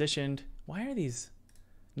be positioned. Why are these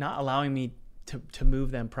not allowing me to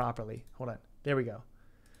move them properly? Hold on. There we go.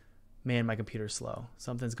 Man, my computer's slow.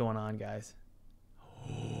 Something's going on, guys.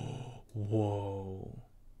 Whoa.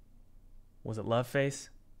 Was it Loveface?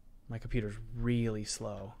 My computer's really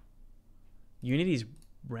slow. Unity's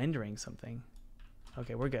rendering something.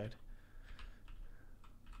 Okay, we're good.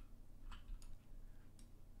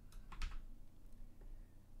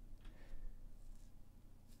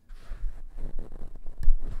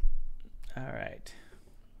 All right.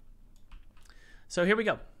 So here we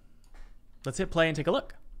go. Let's hit play and take a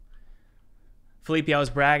look. Felipe, I was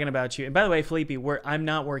bragging about you. And by the way, Felipe, I'm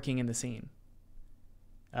not working in the scene.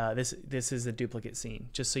 This is a duplicate scene,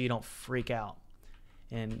 just so you don't freak out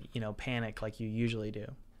and, you know, panic like you usually do.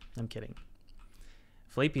 I'm kidding.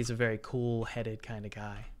 Felipe's a very cool-headed kind of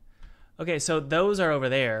guy. Okay, so those are over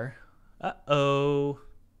there. Uh-oh.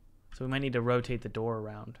 So we might need to rotate the door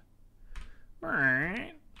around.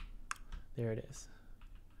 There it is.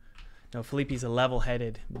 No, Felipe's a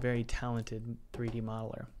level-headed, very talented 3D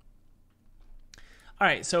modeler. All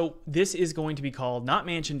right, so this is going to be called not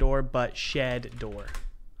mansion door, but shed door.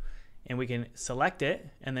 And we can select it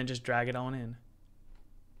and then just drag it on in.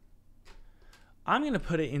 I'm going to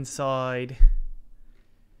put it inside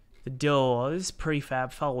the doors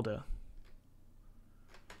prefab folder.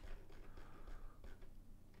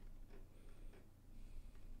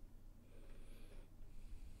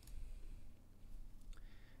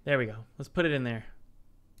 There we go. Let's put it in there.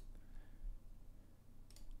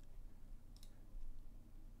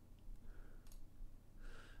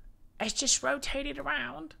 It's just rotated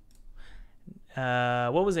around.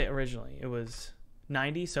 What was it originally? It was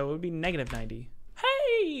 90, so it would be negative 90.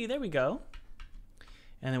 Hey, there we go.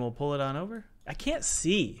 And then we'll pull it on over. I can't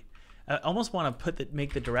see. I almost want to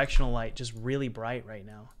make the directional light just really bright right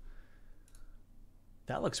now.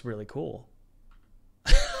 That looks really cool.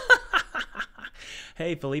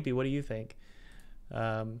 Hey, Felipe, what do you think?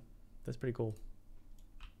 That's pretty cool.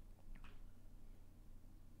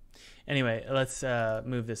 Anyway, let's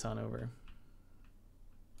move this on over.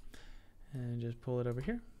 And just pull it over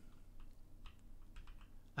here.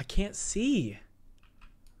 I can't see.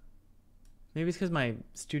 Maybe it's because my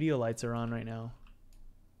studio lights are on right now.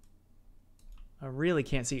 I really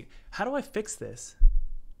can't see. How do I fix this?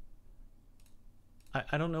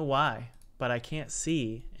 I don't know why, but I can't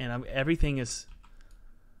see. And everything is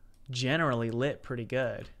generally lit pretty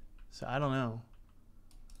good. So I don't know.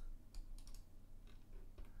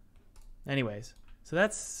 Anyways, so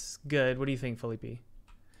that's good. What do you think, Felipe?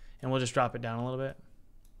 And we'll just drop it down a little bit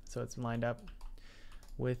so it's lined up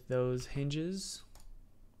with those hinges.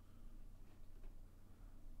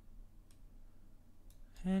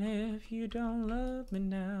 And if you don't love me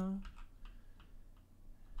now,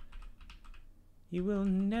 you will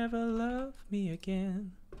never love me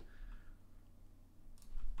again.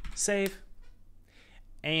 Save.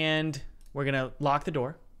 And we're going to lock the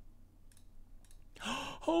door.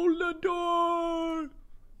 Hold the door!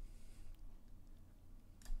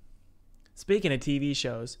 Speaking of TV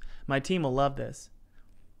shows, my team will love this.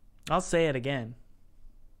 I'll say it again.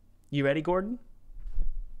 You ready, Gordon?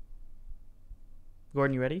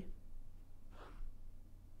 Gordon, you ready?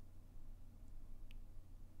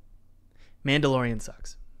 Mandalorian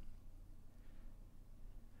sucks.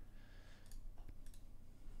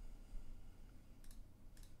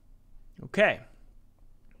 Okay.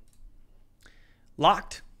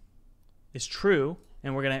 Locked is true,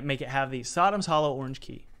 and we're going to make it have the Sodom's Hollow orange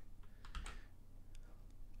key.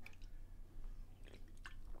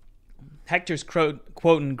 Hector's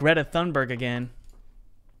quoting Greta Thunberg again.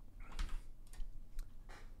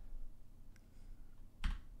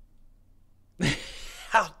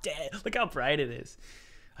 Look how bright it is.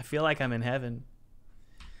 I feel like I'm in heaven.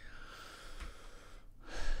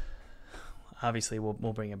 Obviously, we'll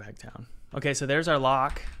bring it back down. Okay, so there's our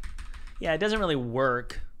lock. Yeah, it doesn't really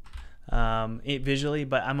work visually,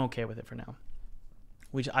 but I'm okay with it for now.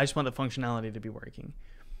 I just want the functionality to be working.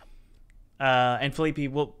 And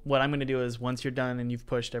Felipe, what I'm going to do is once you're done and you've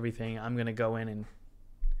pushed everything, I'm going to go in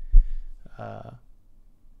and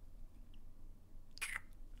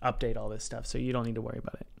update all this stuff, so you don't need to worry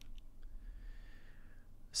about it.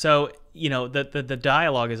 So, you know, the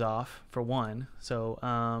dialogue is off, for one. So,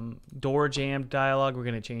 door jammed dialogue, we're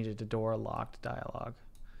going to change it to door locked dialogue.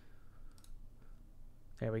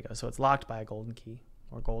 There we go. So it's locked by a golden key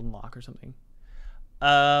or golden lock or something.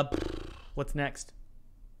 What's next?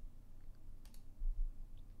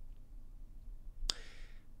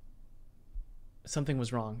 Something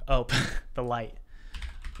was wrong. Oh, the light.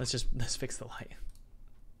 Let's fix the light.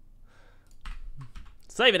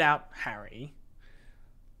 Save it out, Harry.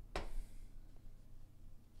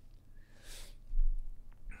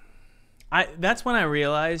 That's when I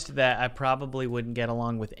realized that I probably wouldn't get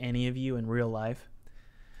along with any of you in real life.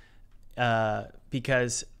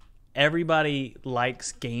 Because everybody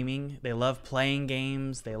likes gaming. They love playing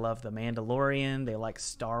games. They love The Mandalorian. They like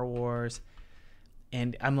Star Wars.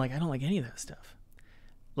 And I'm like, I don't like any of that stuff.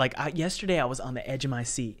 Like yesterday I was on the edge of my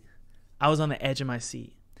seat.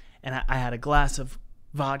 And I had a glass of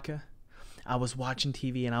vodka. I was watching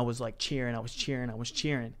TV and I was like cheering. I was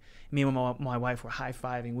cheering. Me and my wife were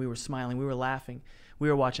high-fiving. We were smiling. We were laughing. We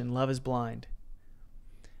were watching Love is Blind.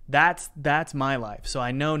 That's my life. So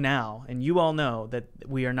I know now, and you all know, that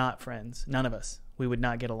we are not friends. None of us. We would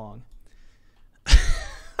not get along.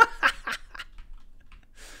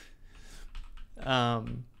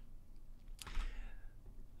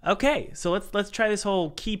 Okay, so let's try this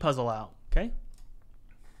whole key puzzle out. Okay.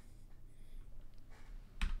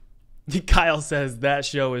 Kyle says that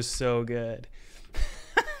show is so good.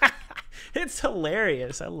 It's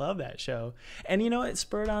hilarious. I love that show. And, you know, it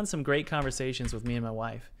spurred on some great conversations with me and my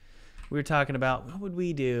wife. We were talking about what would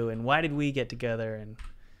we do and why did we get together, and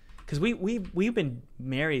because we've been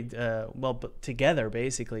married together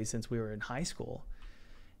basically since we were in high school,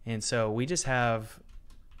 and so we just have.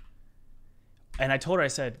 And I told her, I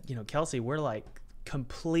said, you know, Kelsey, we're like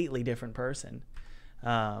completely different person.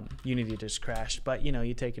 Unity just crashed, but you know,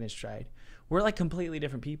 you take it in stride. We're like completely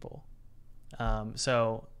different people.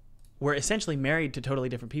 So we're essentially married to totally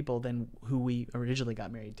different people than who we originally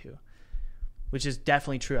got married to, which is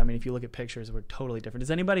definitely true. I mean, if you look at pictures, we're totally different. Does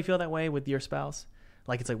anybody feel that way with your spouse?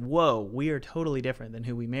 Like, it's like, whoa, we are totally different than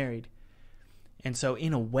who we married. And so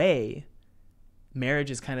in a way, marriage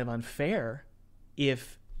is kind of unfair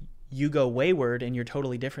if you go wayward and you're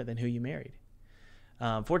totally different than who you married.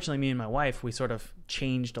 Fortunately, me and my wife, we sort of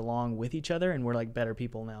changed along with each other, and we're like better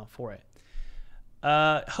people now for it.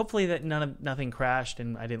 Hopefully that nothing crashed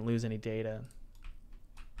and I didn't lose any data.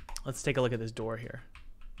 Let's take a look at this door here.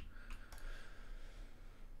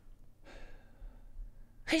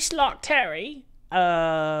 It's locked, Terry.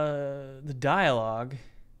 The dialogue.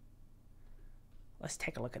 Let's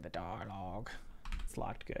take a look at the dialogue. It's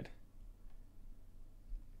locked. Good.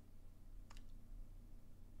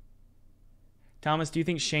 Thomas, do you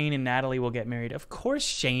think Shane and Natalie will get married? Of course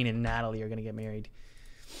Shane and Natalie are going to get married.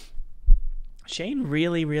 Shane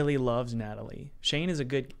really, really loves Natalie. Shane is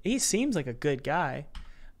he seems like a good guy.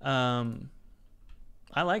 I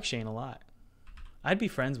like Shane a lot. I'd be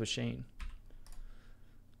friends with Shane.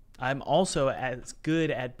 I'm also as good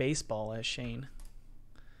at baseball as Shane.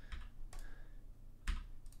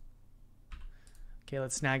 Okay,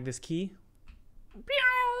 let's snag this key.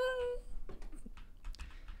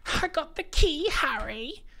 I got the key,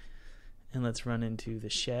 Harry. And let's run into the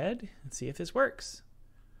shed and see if this works.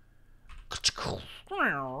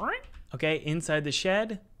 Okay, inside the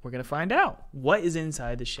shed, we're going to find out what is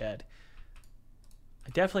inside the shed.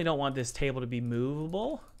 I definitely don't want this table to be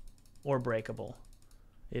movable or breakable.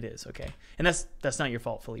 It is, okay. And that's not your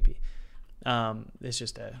fault, Felipe. It's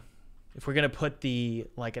just if we're going to put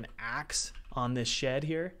an axe on this shed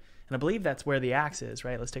here, and I believe that's where the axe is,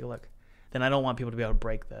 right? Let's take a look. Then I don't want people to be able to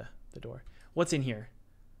break the door. What's in here?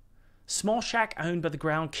 Small shack owned by the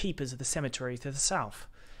groundkeepers of the cemetery to the south.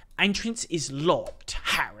 Entrance is locked,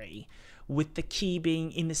 Harry, with the key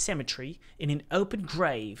being in the cemetery in an open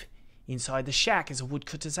grave. Inside the shack is a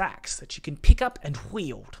woodcutter's axe that you can pick up and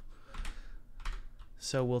wield.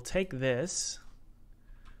 So we'll take this.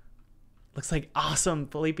 Looks like awesome,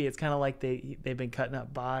 Felipe. It's kind of like they've been cutting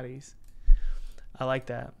up bodies. I like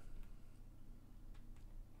that.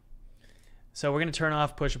 So we're going to turn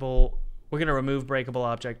off pushable. We're going to remove breakable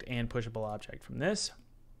object and pushable object from this.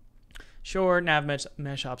 Sure, nav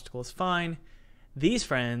mesh obstacle is fine. These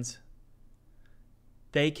friends,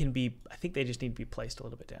 they can be, I think they just need to be placed a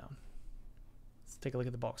little bit down. Let's take a look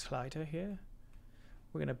at the box lighter here.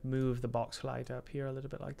 We're going to move the box light up here a little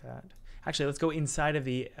bit like that. Actually, let's go inside of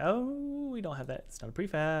the, oh, we don't have that. It's not a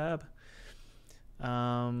prefab.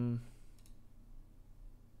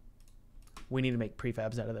 We need to make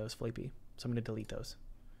prefabs out of those, Felipe. So I'm going to delete those.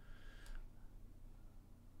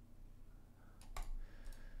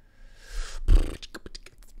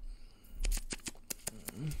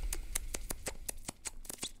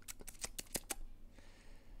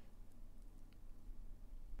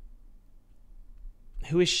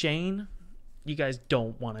 Who is Shane? You guys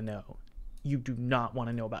don't want to know. You do not want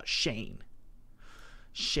to know about Shane.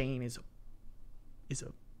 Shane is a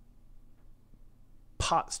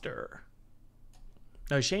pot stirrer.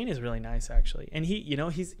 No, Shane is really nice actually, and you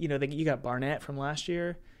got Barnett from last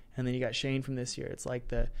year, and then you got Shane from this year. It's like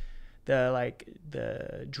the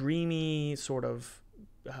dreamy sort of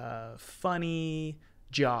funny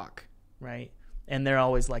jock, right? And they're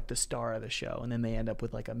always like the star of the show, and then they end up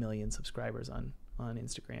with like 1 million subscribers on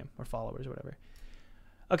Instagram or followers or whatever.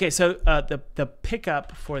 Okay, so the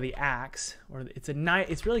pickup for the axe, or it's a knife.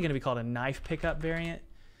 It's really going to be called a knife pickup variant.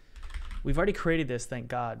 We've already created this, thank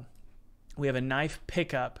God. We have a knife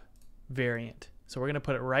pickup variant. So we're going to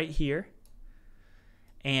put it right here.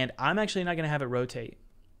 And I'm actually not going to have it rotate.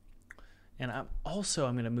 And I'm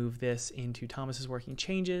going to move this into Thomas's working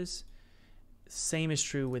changes. Same is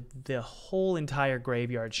true with the whole entire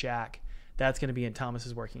graveyard shack. That's going to be in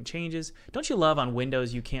Thomas's working changes. Don't you love on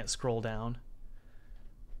Windows you can't scroll down?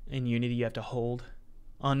 In Unity you have to hold.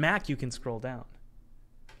 On Mac you can scroll down.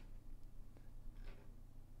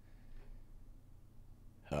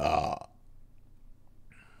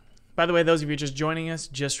 By the way, those of you just joining us,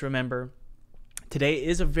 just remember, today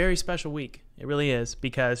is a very special week. It really is,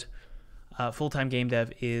 because Full-Time Game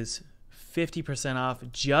Dev is 50% off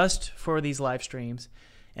just for these live streams,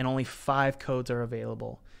 and only 5 codes are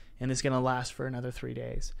available. And it's going to last for another 3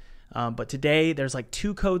 days. But today, there's like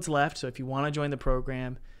 2 codes left, so if you want to join the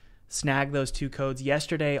program, snag those 2 codes.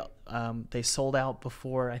 Yesterday, they sold out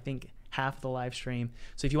before, I think, half of the live stream.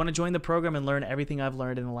 So if you want to join the program and learn everything I've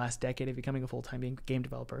learned in the last decade of becoming a full-time game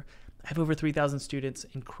developer, I have over 3,000 students,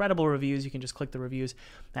 incredible reviews. You can just click the reviews.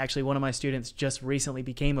 Actually, one of my students just recently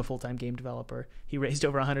became a full-time game developer. He raised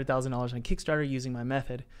over $100,000 on Kickstarter using my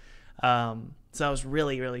method. So that was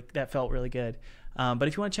that felt really good. But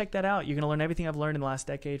if you want to check that out, you're going to learn everything I've learned in the last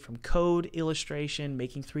decade, from code, illustration,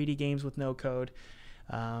 making 3D games with no code,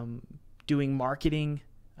 doing marketing,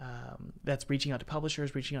 that's reaching out to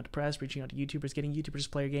publishers, reaching out to press, reaching out to YouTubers, getting YouTubers to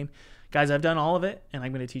play your game. Guys, I've done all of it, and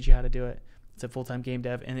I'm going to teach you how to do it. It's a full-time game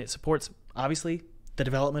dev, and it supports, obviously, the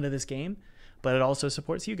development of this game, but it also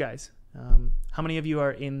supports you guys. How many of you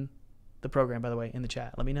are in the program, by the way, in the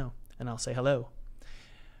chat? Let me know, and I'll say hello.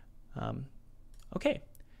 Okay.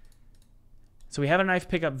 So we have a knife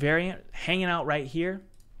pickup variant hanging out right here.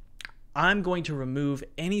 I'm going to remove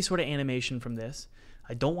any sort of animation from this.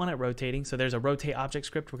 I don't want it rotating, so there's a rotate object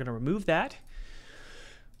script. We're going to remove that.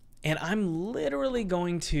 And I'm literally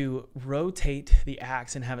going to rotate the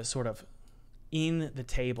axe and have it sort of in the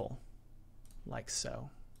table, like so.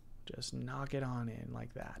 Just knock it on in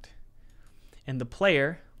like that. And the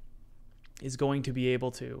player is going to be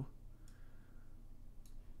able to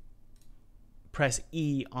press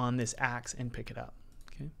E on this axe and pick it up.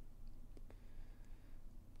 Okay.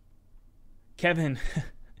 Kevin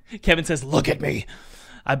says, "Look at me.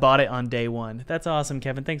 I bought it on day one." That's awesome,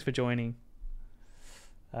 Kevin. Thanks for joining.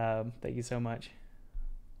 Thank you so much.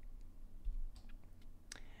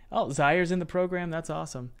 Oh, Zaire's in the program. That's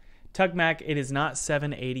awesome. Tugmac, it is not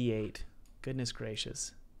 788. Goodness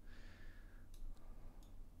gracious.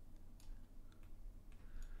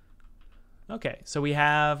 Okay, so we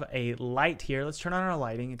have a light here. Let's turn on our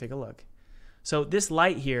lighting and take a look. So this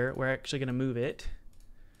light here, we're actually going to move it.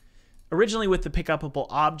 Originally with the pick-upable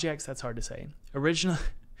objects, that's hard to say. Originally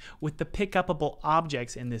with the pick-upable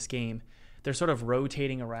objects in this game, they're sort of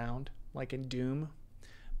rotating around like in Doom.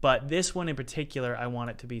 But this one in particular, I want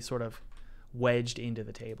it to be sort of wedged into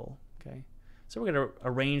the table. Okay, so we're going to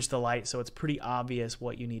arrange the light so it's pretty obvious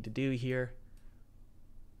what you need to do here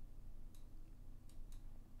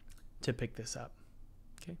to pick this up.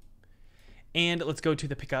 Okay, and let's go to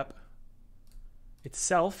the pickup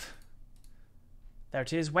itself. There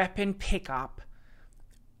it is, weapon pickup.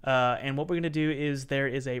 And what we're going to do is there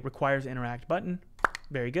is a requires interact button.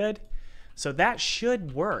 Very good. So that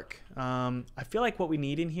should work. I feel like what we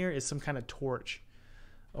need in here is some kind of torch,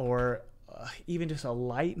 or even just a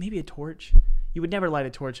light, maybe a torch. You would never light a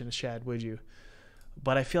torch in a shed, would you?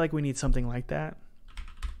 But I feel like we need something like that.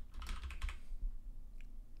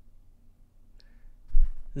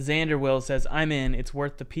 Xander Will says, "I'm in. It's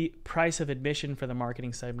worth the price of admission for the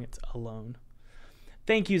marketing segments alone."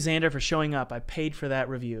 Thank you, Xander, for showing up. I paid for that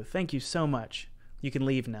review. Thank you so much. You can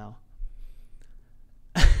leave now.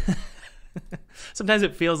 Sometimes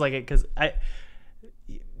it feels like it because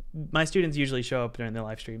my students usually show up during their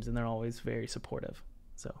live streams and they're always very supportive.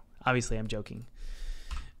 So obviously I'm joking.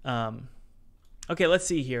 Okay, let's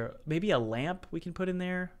see here. Maybe a lamp we can put in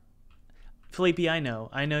there. Felipe, I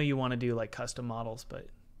know you want to do like custom models, but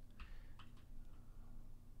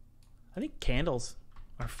I think candles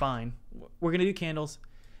are fine. We're gonna do candles.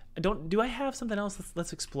 Do I have something else?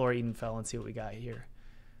 Let's explore Edenfell and see what we got here.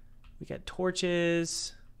 We got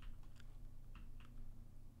torches.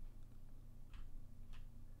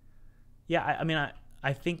 Yeah, I mean,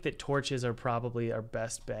 I think that torches are probably our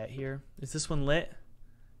best bet here. Is this one lit?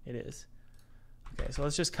 It is. Okay, so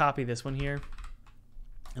let's just copy this one here.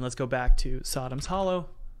 And let's go back to Sodom's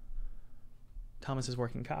Hollow. Thomas is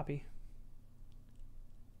working copy.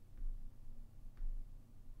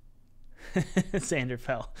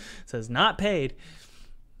 Sanderfell says, "Not paid."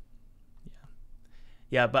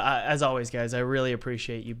 Yeah, but as always, guys, I really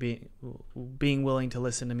appreciate you being willing to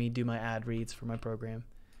listen to me do my ad reads for my program.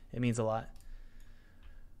 It means a lot.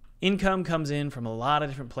 Income comes in from a lot of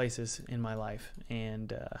different places in my life,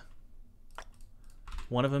 and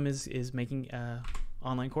one of them is making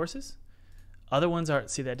online courses. Other ones are,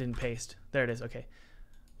 see, that didn't paste. There it is. Okay.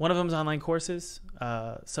 One of them is online courses.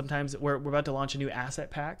 Sometimes we're about to launch a new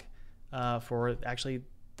asset pack for actually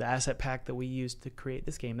the asset pack that we used to create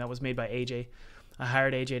this game. That was made by AJ. I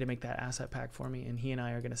hired AJ to make that asset pack for me, and he and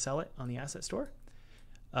I are going to sell it on the asset store.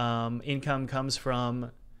 Income comes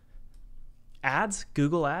from ads,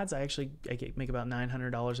 Google ads. I make about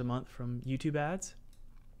 $900 a month from YouTube ads.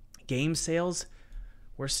 Game sales,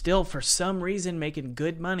 we're still, for some reason, making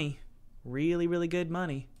good money, really, really good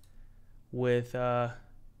money with let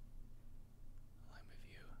me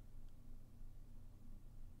view.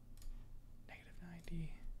 -90,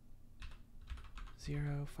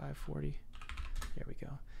 0, 540. There we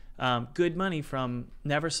go. Good money from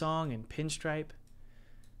Neversong and Pinstripe.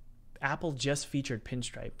 Apple just featured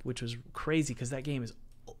Pinstripe, which was crazy because that game is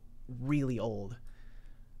really old.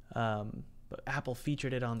 But Apple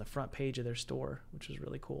featured it on the front page of their store, which was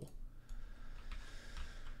really cool.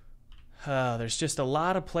 There's just a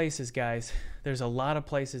lot of places, guys. There's a lot of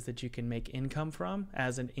places that you can make income from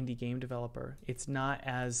as an indie game developer. It's not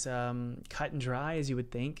as cut and dry as you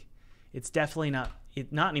would think. It's definitely not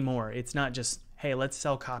anymore. It's not just, hey, let's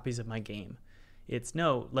sell copies of my game. It's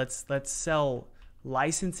no, let's sell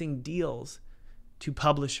licensing deals to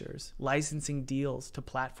publishers, licensing deals to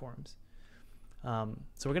platforms. So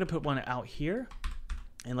we're going to put one out here,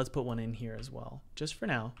 and let's put one in here as well, just for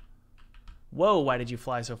now. Whoa, why did you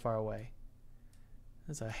fly so far away?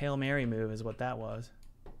 That's a Hail Mary move is what that was.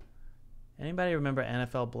 Anybody remember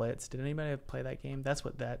NFL Blitz? Did anybody play that game? That's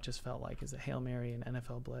what that just felt like, is a Hail Mary in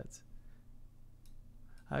NFL Blitz.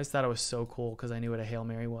 I always thought it was so cool because I knew what a Hail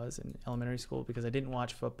Mary was in elementary school because I didn't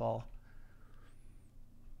watch football.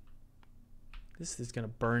 This is going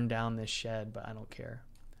to burn down this shed, but I don't care.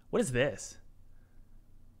 What is this?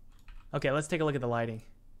 Okay, let's take a look at the lighting.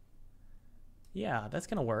 Yeah, that's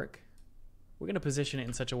going to work. We're going to position it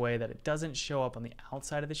in such a way that it doesn't show up on the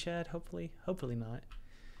outside of the shed, hopefully. Hopefully not.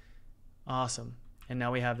 Awesome. And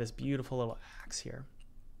now we have this beautiful little axe here.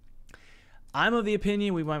 I'm of the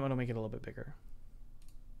opinion we might want to make it a little bit bigger.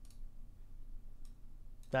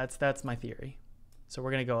 That's my theory. So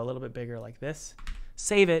we're going to go a little bit bigger like this.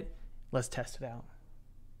 Save it. Let's test it out.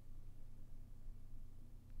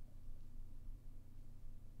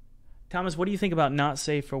 Thomas, what do you think about not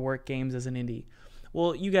safe for work games as an indie?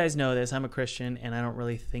 Well, you guys know this. I'm a Christian, and I don't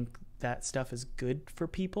really think that stuff is good for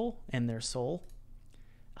people and their soul.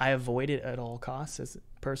 I avoid it at all costs,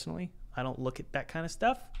 personally. I don't look at that kind of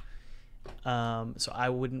stuff. So I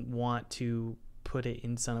wouldn't want to put it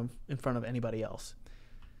in front of anybody else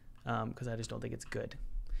because I just don't think it's good.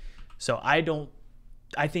 So I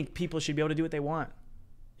think people should be able to do what they want.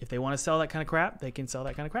 If they want to sell that kind of crap, they can sell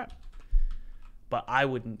that kind of crap. But I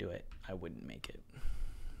wouldn't do it. I wouldn't make it.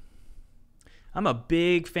 I'm a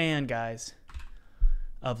big fan, guys,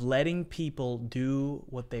 of letting people do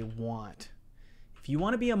what they want. If you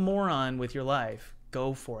want to be a moron with your life,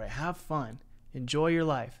 go for it. Have fun. Enjoy your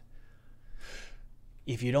life.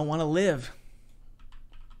 If you don't want to live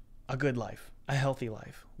a good life, a healthy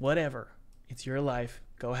life, whatever, it's your life.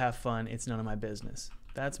 Go have fun. It's none of my business.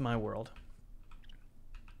 That's my world.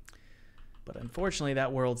 But unfortunately,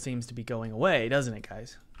 that world seems to be going away, doesn't it,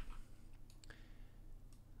 guys?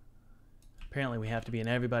 Apparently, we have to be in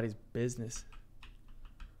everybody's business.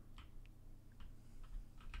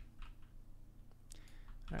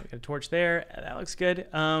 All right, we got a torch there. That looks good.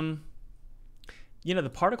 You know, the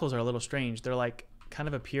particles are a little strange. They're like kind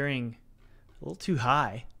of appearing a little too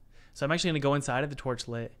high. So I'm actually going to go inside of the torch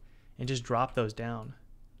lit and just drop those down.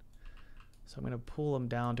 So I'm going to pull them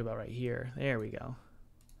down to about right here. There we go.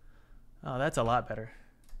 Oh, that's a lot better.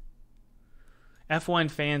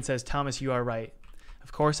 F1 fan says, Thomas, you are right.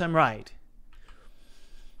 Of course I'm right.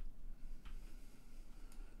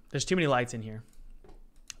 There's too many lights in here.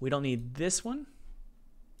 We don't need this one.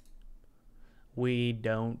 We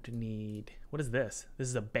don't need... What is this? This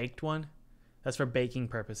is a baked one? That's for baking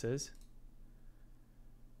purposes.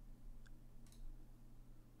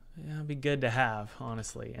 Yeah, it'd be good to have,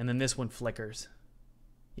 honestly. And then this one flickers.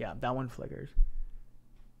 Yeah, that one flickers.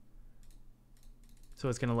 So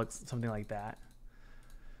it's going to look something like that.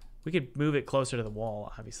 We could move it closer to the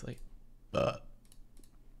wall, obviously.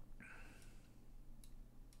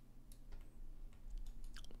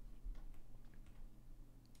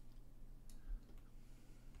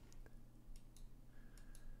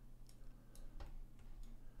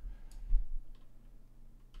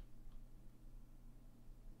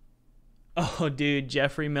 Oh, dude,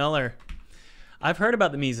 Jeffrey Miller. I've heard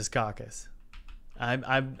about the Mises Caucus.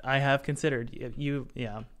 I have considered you.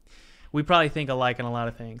 Yeah, we probably think alike on a lot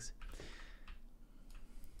of things.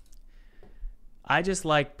 I just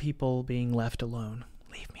like people being left alone.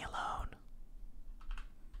 Leave me alone,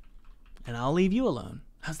 and I'll leave you alone.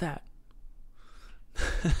 How's that?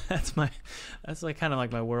 that's like kind of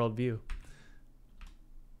like my worldview.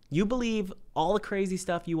 You believe all the crazy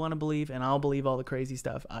stuff you want to believe, and I'll believe all the crazy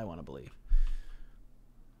stuff I want to believe.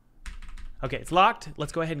 Okay, it's locked.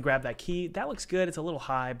 Let's go ahead and grab that key. That looks good. It's a little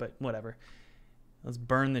high, but whatever. Let's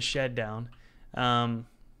burn the shed down.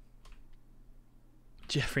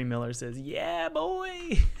 Jeffrey Miller says, yeah,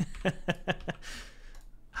 boy.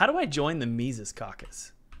 How do I join the Mises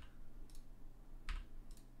Caucus?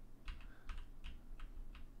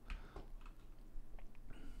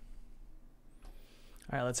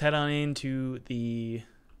 All right, let's head on into the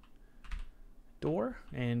door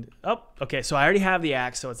and okay, so I already have the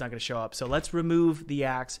axe, so it's not going to show up. So let's remove the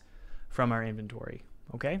axe from our inventory.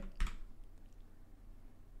 Okay,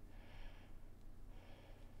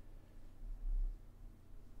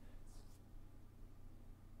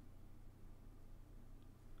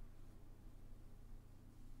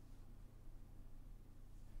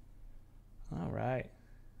 all right.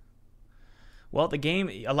 Well, the game,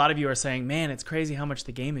 a lot of you are saying, man, it's crazy how much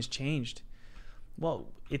the game has changed. Well,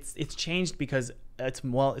 it's changed because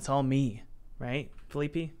it's all me, right,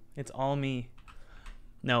 Felipe? It's all me.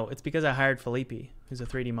 No, it's because I hired Felipe, who's a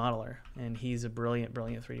 3D modeler, and he's a brilliant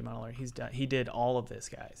 3D modeler. He did all of this,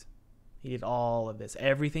 guys. He did all of this.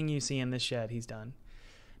 Everything you see in this shed, he's done.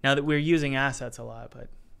 Now that we're using assets a lot,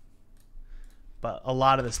 but a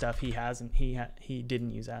lot of the stuff he hasn't. He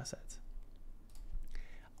didn't use assets.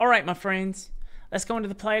 All right, my friends, let's go into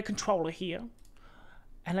the player controller here,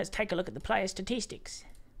 and let's take a look at the player statistics.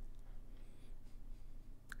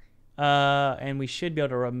 And we should be able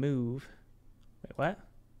to remove. Wait, what?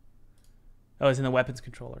 Oh, it's in the weapons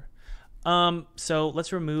controller. So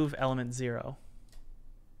let's remove element 0.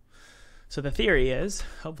 So the theory is,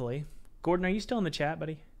 hopefully, Gordon, are you still in the chat,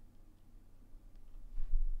 buddy?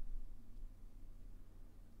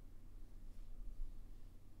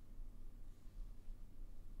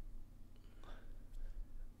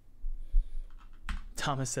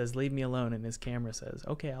 Thomas says, leave me alone, and his camera says,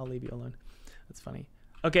 okay, I'll leave you alone. That's funny.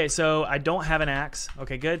 Okay, so I don't have an axe.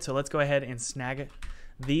 Okay, good. So let's go ahead and snag it.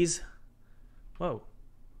 These, whoa.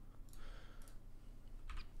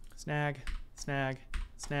 Snag, snag,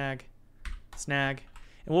 snag, snag.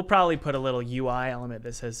 And we'll probably put a little UI element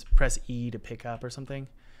that says press E to pick up or something.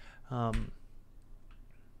 And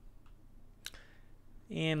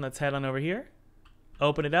let's head on over here.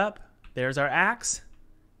 Open it up. There's our axe.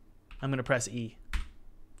 I'm going to press E.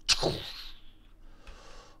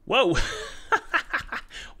 Whoa.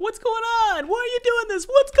 What's going on? Why are you doing this?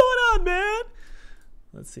 What's going on, man?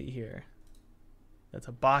 Let's see here. That's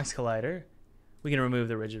a box collider. We can remove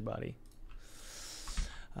the rigid body.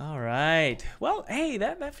 All right. Well, hey,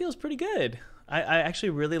 that feels pretty good. I actually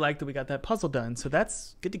really like that we got that puzzle done. So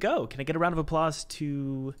that's good to go. Can I get a round of applause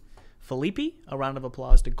to Felipe? A round of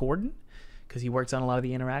applause to Gordon, because he works on a lot of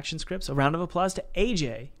the interaction scripts. A round of applause to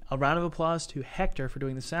AJ. A round of applause to Hector for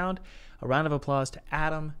doing the sound. A round of applause to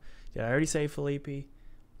Adam. Did I already say Felipe?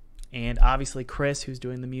 And obviously Chris, who's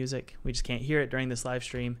doing the music. We just can't hear it during this live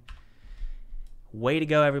stream. Way to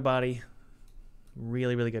go, everybody.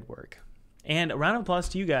 Really, really good work. And a round of applause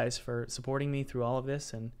to you guys for supporting me through all of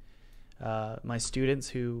this, and my students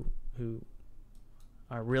who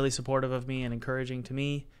are really supportive of me and encouraging to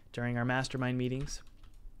me during our mastermind meetings.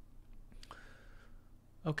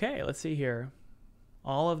 Okay, let's see here.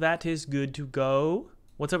 All of that is good to go.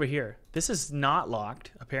 What's over here? This is not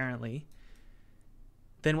locked, apparently.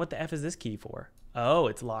 Then what the F is this key for? Oh,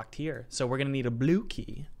 it's locked here. So we're going to need a blue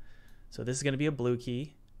key. So this is going to be a blue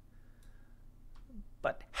key.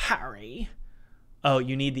 But Harry... Oh,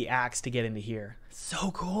 you need the axe to get into here.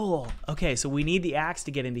 So cool. Okay, so we need the axe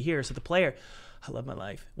to get into here. So the player... I love my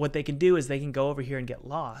life. What they can do is they can go over here and get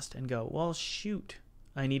lost and go, well, shoot.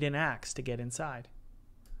 I need an axe to get inside.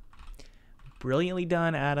 Brilliantly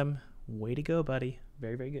done, Adam. Way to go, buddy.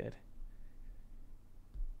 Very, very good.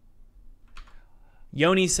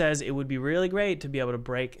 Yoni says it would be really great to be able to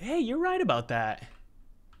break. Hey, you're right about that.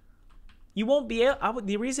 You won't be able...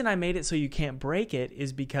 the reason I made it so you can't break it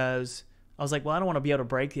is because I was like, well, I don't want to be able to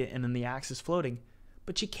break it and then the axe is floating.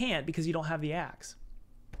 But you can't because you don't have the axe.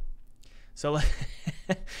 So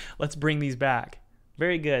let's bring these back.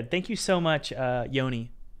 Very good. Thank you so much,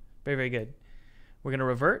 Yoni. Very, very good. We're going to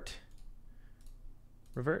revert.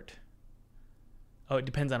 Revert. Oh, it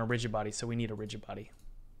depends on a rigid body, so we need a rigid body.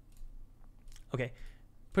 Okay.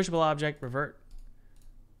 Pushable object, revert.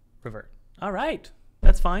 Revert. All right.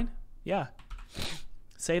 That's fine. Yeah.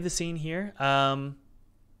 Save the scene here.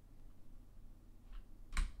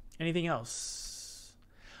 Anything else?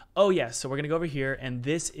 Oh, yes. So we're going to go over here, and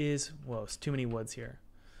this is... Whoa, it's too many woods here.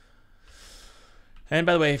 And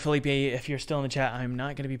by the way, Felipe, if you're still in the chat, I'm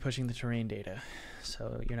not going to be pushing the terrain data,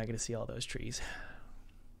 so you're not going to see all those trees.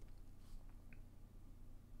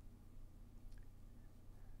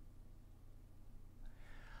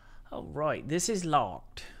 All right, this is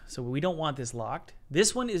locked. So we don't want this locked.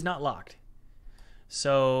 This one is not locked.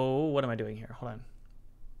 So what am I doing here? Hold on.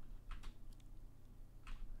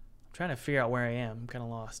 I'm trying to figure out where I am. I'm kind of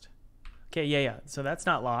lost. Okay, yeah. So that's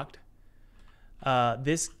not locked.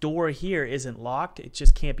 This door here isn't locked. It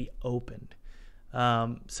just can't be opened.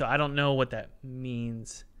 So I don't know what that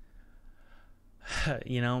means.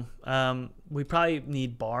 You know, we probably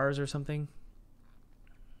need bars or something.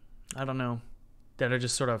 I don't know. That are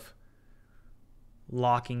just sort of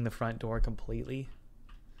locking the front door completely.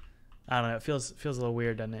 I don't know. It feels a little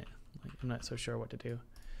weird, doesn't it? Like, I'm not so sure what to do.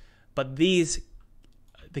 But these,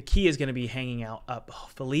 the key is going to be hanging out up. Oh,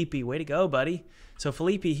 Felipe, way to go, buddy. So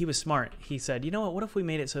Felipe, he was smart. He said, you know what if we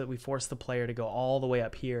made it so that we force the player to go all the way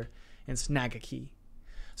up here and snag a key?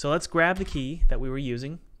 So let's grab the key that we were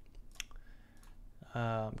using,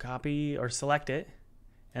 copy or select it,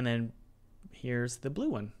 and then here's the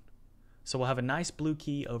blue one. So we'll have a nice blue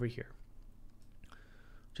key over here.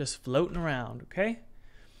 Just floating around, okay?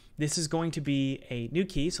 This is going to be a new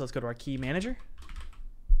key, so let's go to our key manager.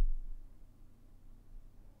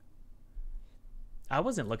 I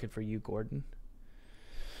wasn't looking for you, Gordon.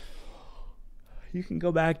 You can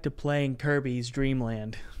go back to playing Kirby's Dream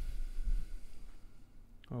Land.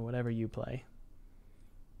 Or whatever you play.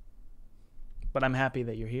 but I'm happy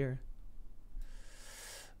that you're here.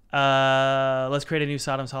 Let's create a new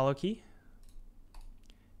Sodom's Hollow key.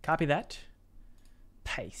 Copy that.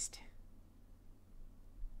 Paste.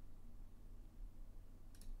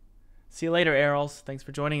 See you later, Errol's. Thanks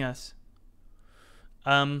for joining us.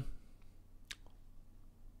 It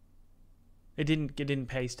didn't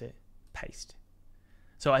paste it. Paste.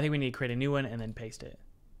 So I think we need to create a new one and then paste it.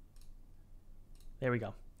 There we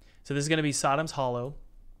go. So this is going to be Sodom's Hollow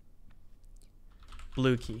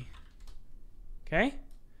blue key. Okay?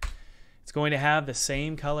 It's going to have the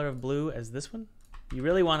same color of blue as this one. You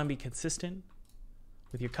really want to be consistent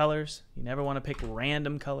with your colors. You never want to pick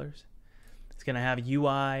random colors. It's going to have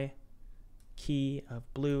UI key of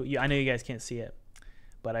blue. I know you guys can't see it,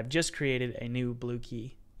 but I've just created a new blue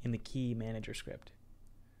key in the key manager script.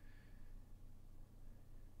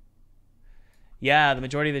 Yeah, the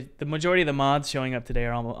majority of the mods showing up today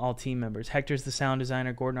are all team members. Hector's the sound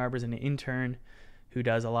designer. Gordon Arbor's an intern who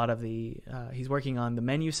does a lot of the. He's working on the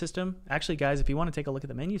menu system. Actually, guys, if you want to take a look at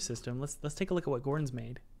the menu system, let's take a look at what Gordon's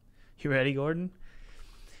made. You ready, Gordon?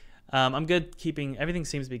 I'm good. Everything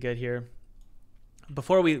seems to be good here.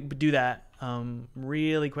 Before we do that,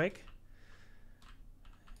 really quick,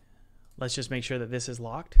 let's just make sure that this is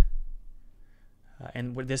locked,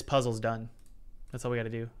 and this puzzle's done. That's all we got to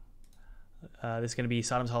do. This is going to be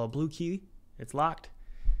Sodom's Hollow blue key. It's locked.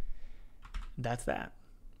 That's that.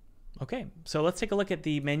 Okay, so let's take a look at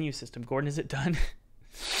the menu system. Gordon, is it done?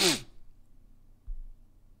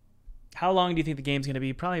 How long do you think the game's going to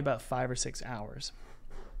be? Probably about 5 or 6 hours.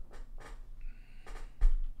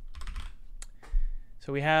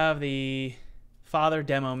 So we have the Father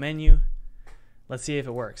demo menu. Let's see if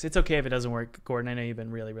it works. It's okay if it doesn't work, Gordon. I know you've been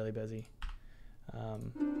really, really busy.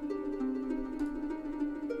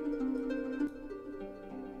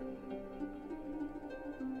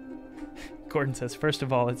 Gordon says, first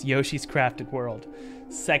of all, it's Yoshi's Crafted World.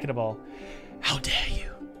 Second of all, how dare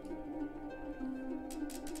you?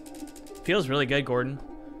 Feels really good, Gordon.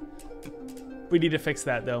 We need to fix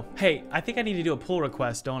that, though. Hey, I think I need to do a pull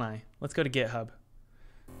request, don't I? Let's go to GitHub.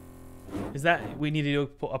 Is that... we need to do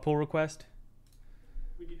a pull request?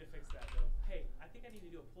 We need to fix that, though. Hey, I think I need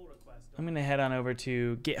to do a pull request. I'm going to head on over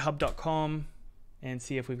to github.com and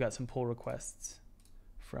see if we've got some pull requests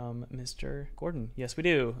from Mr. Gordon. Yes, we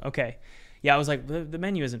do. Okay. Yeah, I was like, the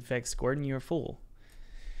menu isn't fixed, Gordon. You're a fool.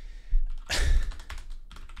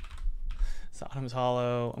 Sodom's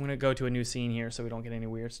Hollow. I'm going to go to a new scene here so we don't get any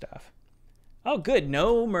weird stuff. Oh, good.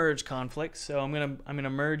 No merge conflicts. So I'm gonna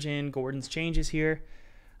merge in Gordon's changes here.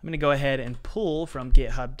 I'm going to go ahead and pull from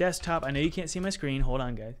GitHub Desktop. I know you can't see my screen. Hold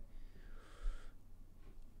on, guys.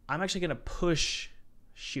 I'm actually going to push.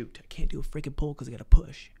 Shoot. I can't do a freaking pull because I got to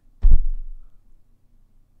push.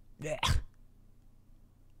 Yeah.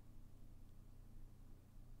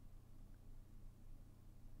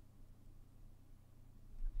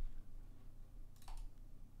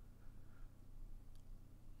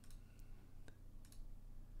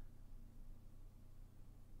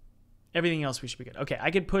 Everything else we should be good. Okay,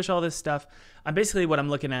 I could push all this stuff. Basically what I'm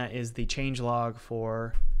looking at is the changelog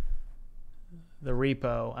for the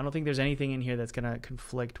repo. I don't think there's anything in here that's going to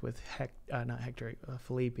conflict with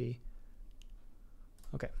Felipe.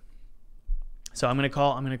 Okay. So I'm going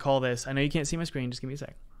to call this. I know you can't see my screen, just give me a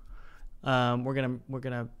sec. We're going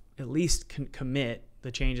to at least commit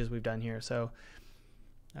the changes we've done here. So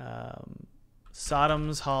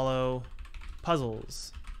Sodom's Hollow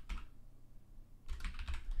puzzles.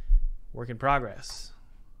 Work in progress.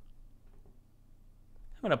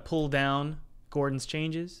 I'm going to pull down Gordon's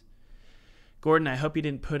changes. Gordon, I hope you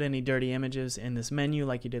didn't put any dirty images in this menu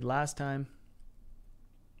like you did last time.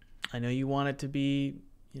 I know you want it to be,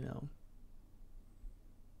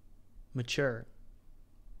 mature.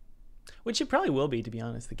 Which it probably will be, to be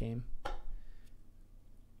honest, the game.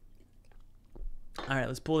 All right,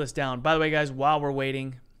 let's pull this down. By the way, guys, while we're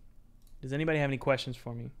waiting, does anybody have any questions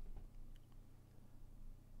for me?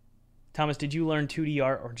 Thomas, did you learn 2D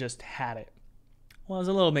art or just had it? Well, it was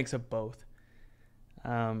a little mix of both.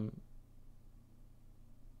 It's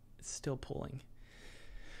still pulling.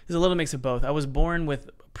 There's a little mix of both. I was born with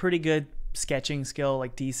pretty good sketching skill,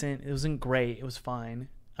 like decent. It wasn't great. It was fine.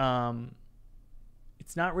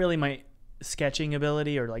 It's not really my sketching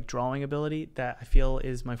ability or like drawing ability that I feel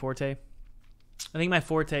is my forte. I think my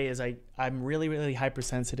forte is I'm really, really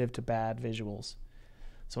hypersensitive to bad visuals.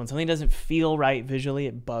 So when something doesn't feel right visually,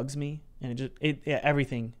 it bugs me, and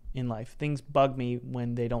everything in life, things bug me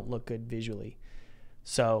when they don't look good visually.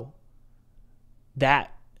 So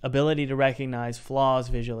that ability to recognize flaws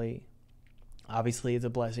visually, obviously, is a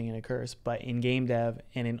blessing and a curse. But in game dev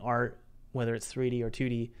and in art, whether it's 3D or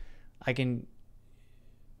 2D,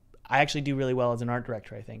 I actually do really well as an art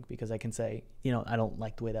director, I think, because I can say, you know, I don't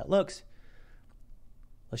like the way that looks.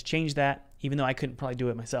 Let's change that, even though I couldn't probably do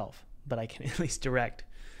it myself, but I can at least direct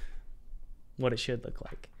what it should look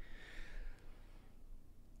like.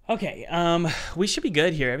 Okay, we should be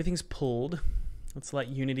good here. Everything's pulled. Let's let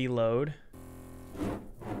Unity load.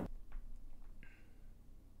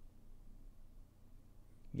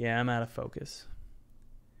 Yeah, I'm out of focus.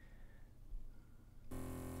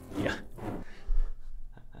 Yeah.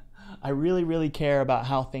 I really, really care about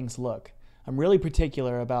how things look. I'm really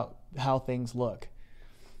particular about how things look.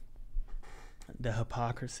 The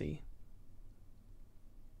hypocrisy.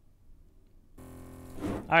 All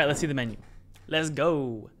right, let's see the menu. Let's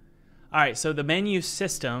go. All right, so the menu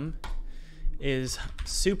system is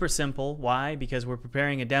super simple. Why? Because we're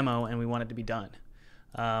preparing a demo and we want it to be done.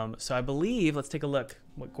 So I believe, let's take a look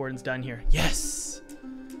what Gordon's done here. Yes.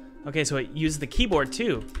 Okay, so it uses the keyboard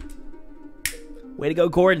too. Way to go,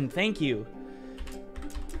 Gordon. Thank you.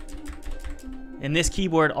 And this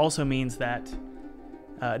keyboard also means that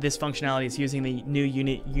this functionality is using the new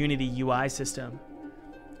Unity UI system,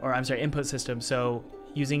 or I'm sorry, input system. So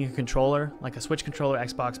using a controller, like a Switch controller,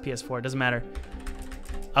 Xbox, PS4, it doesn't matter.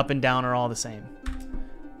 Up and down are all the same.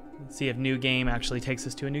 Let's see if new game actually takes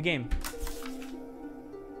us to a new game.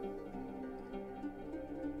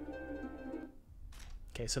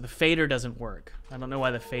 Okay, so the fader doesn't work. I don't know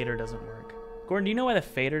why the fader doesn't work. Gordon, do you know why the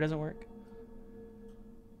fader doesn't work?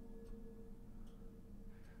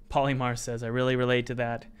 Polymar says, I really relate to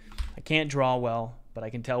that. I can't draw well, but I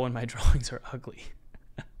can tell when my drawings are ugly.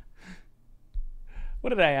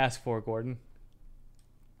 What did I ask for, Gordon?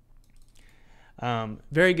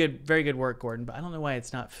 Very good work, Gordon, but I don't know why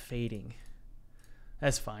it's not fading.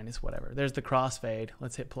 That's fine, it's whatever. There's the crossfade.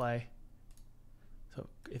 Let's hit play. So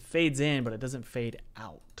it fades in, but it doesn't fade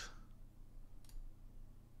out.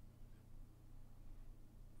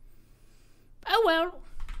 Oh well.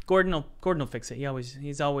 Gordon will fix it.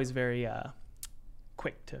 He's always very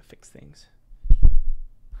quick to fix things.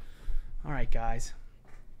 All right, guys.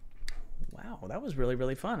 Wow, that was really,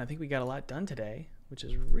 really fun. I think we got a lot done today, which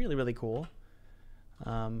is really, really cool.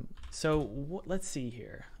 So let's see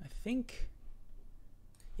here. I think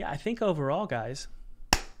overall, guys,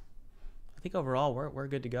 we're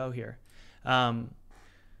good to go here.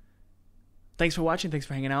 Thanks for watching. Thanks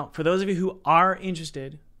for hanging out. For those of you who are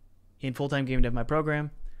interested in full-time game dev, my program,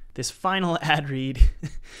 this final ad read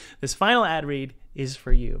is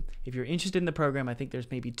for you. If you're interested in the program, I think there's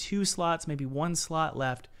maybe 2 slots, maybe 1 slot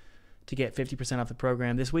left to get 50% off the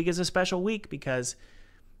program. This week is a special week because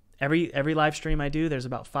every live stream I do, there's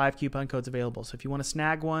about 5 coupon codes available. So if you want to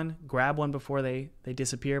snag one, grab one before they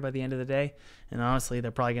disappear by the end of the day. And honestly,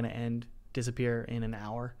 they're probably going to disappear in an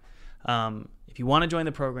hour. If you want to join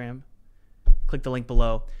the program, click the link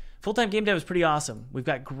below. Full-time game dev is pretty awesome. We've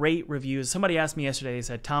got great reviews. Somebody asked me yesterday, they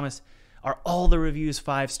said, Thomas, are all the reviews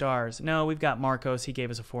 5 stars? No, we've got Marcos. He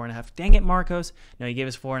gave us a 4.5. Dang it, Marcos. No, he gave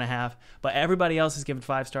us 4.5. But everybody else has given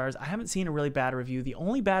 5 stars. I haven't seen a really bad review. The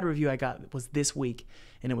only bad review I got was this week,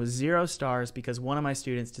 and it was 0 stars because one of my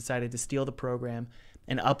students decided to steal the program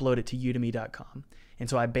and upload it to udemy.com. And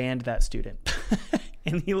so I banned that student.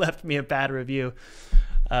 And he left me a bad review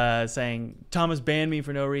saying, Thomas banned me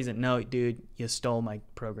for no reason. No, dude, you stole my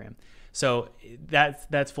program. So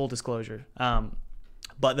that's full disclosure.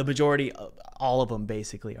 But the majority, all of them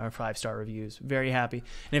basically, are 5-star reviews. Very happy.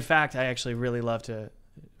 And in fact, I actually really love to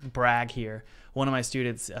brag here. One of my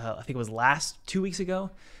students, I think it was 2 weeks ago,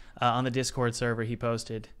 on the Discord server, he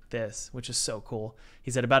posted this, which is so cool.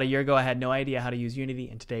 He said, about a year ago, I had no idea how to use Unity,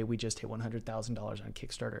 and today we just hit $100,000 on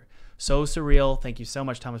Kickstarter. So surreal. Thank you so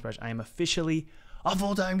much, Thomas Brush. I am officially a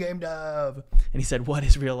full-time game dev. And he said, what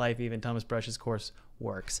is real life even? Thomas Brush's course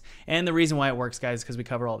works. And the reason why it works, guys, is because we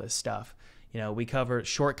cover all this stuff. You know, we cover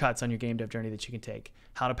shortcuts on your game dev journey that you can take,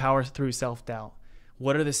 how to power through self-doubt,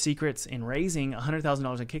 what are the secrets in raising $100,000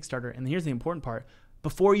 on Kickstarter, and here's the important part,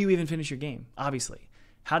 before you even finish your game, obviously.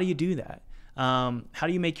 How do you do that? How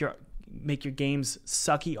do you make your games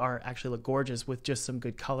sucky art actually look gorgeous with just some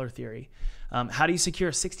good color theory? How do you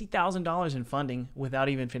secure $60,000 in funding without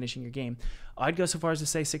even finishing your game? I'd go so far as to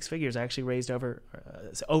say 6 figures. I actually raised over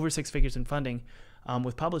 6 figures in funding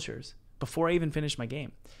with publishers before I even finished my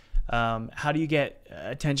game. How do you get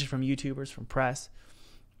attention from YouTubers, from press?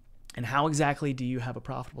 And how exactly do you have a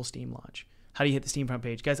profitable Steam launch? How do you hit the Steam front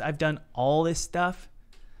page? Guys, I've done all this stuff.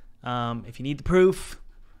 If you need the proof,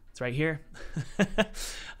 it's right here.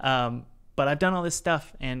 But I've done all this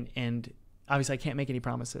stuff, and obviously I can't make any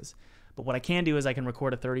promises. But what I can do is I can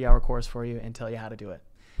record a 30-hour course for you and tell you how to do it.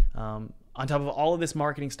 On top of all of this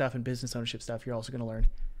marketing stuff and business ownership stuff, you're also going to learn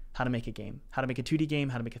how to make a game, how to make a 2D game,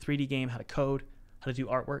 how to make a 3D game, how to code, how to do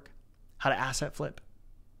artwork, how to asset flip,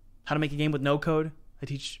 how to make a game with no code. I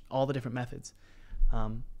teach all the different methods.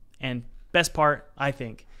 And best part, I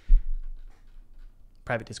think,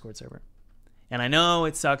 private Discord server. And I know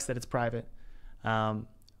it sucks that it's private,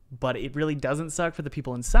 but it really doesn't suck for the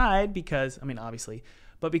people inside because, I mean, obviously,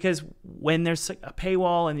 but because when there's a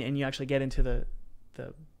paywall and you actually get into the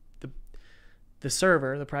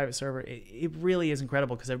server, the private server, it really is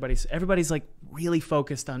incredible because everybody's like really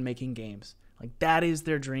focused on making games. Like that is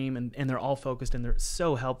their dream, and they're all focused and they're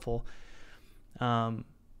so helpful.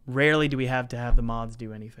 Rarely do we have to have the mods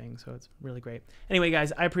do anything, so it's really great. Anyway,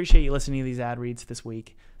 guys, I appreciate you listening to these ad reads this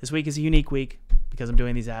week. This week is a unique week because I'm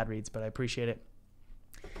doing these ad reads, but I appreciate it.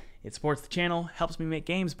 It supports the channel, helps me make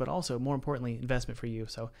games, but also, more importantly, investment for you.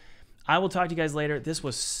 So I will talk to you guys later. This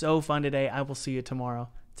was so fun today. I will see you tomorrow.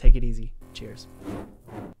 Take it easy. Cheers.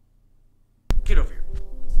 Get over here.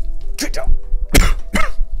 Get down.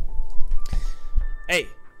 Hey,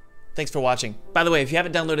 thanks for watching. By the way, if you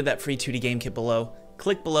haven't downloaded that free 2D game kit below,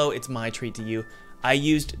 click below. It's my treat to you. I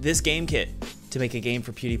used this game kit to make a game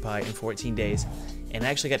for PewDiePie in 14 days, and I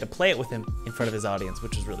actually got to play it with him in front of his audience,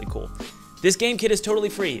 which was really cool. This game kit is totally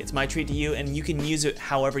free. It's my treat to you, and you can use it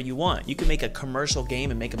however you want. You can make a commercial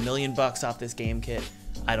game and make $1 million off this game kit.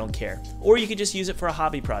 I don't care. Or you could just use it for a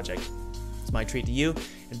hobby project. It's my treat to you.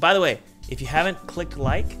 And by the way, if you haven't clicked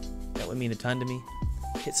like, that would mean a ton to me.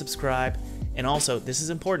 Hit subscribe. And also, this is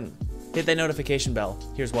important, hit that notification bell.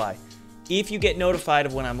 Here's why. If you get notified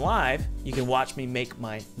of when I'm live, you can watch me make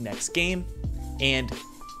my next game and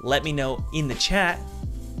let me know in the chat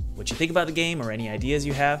what you think about the game or any ideas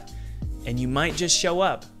you have. And you might just show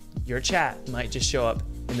up. Your chat might just show up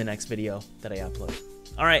in the next video that I upload.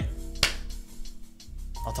 All right.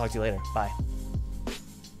 I'll talk to you later. Bye.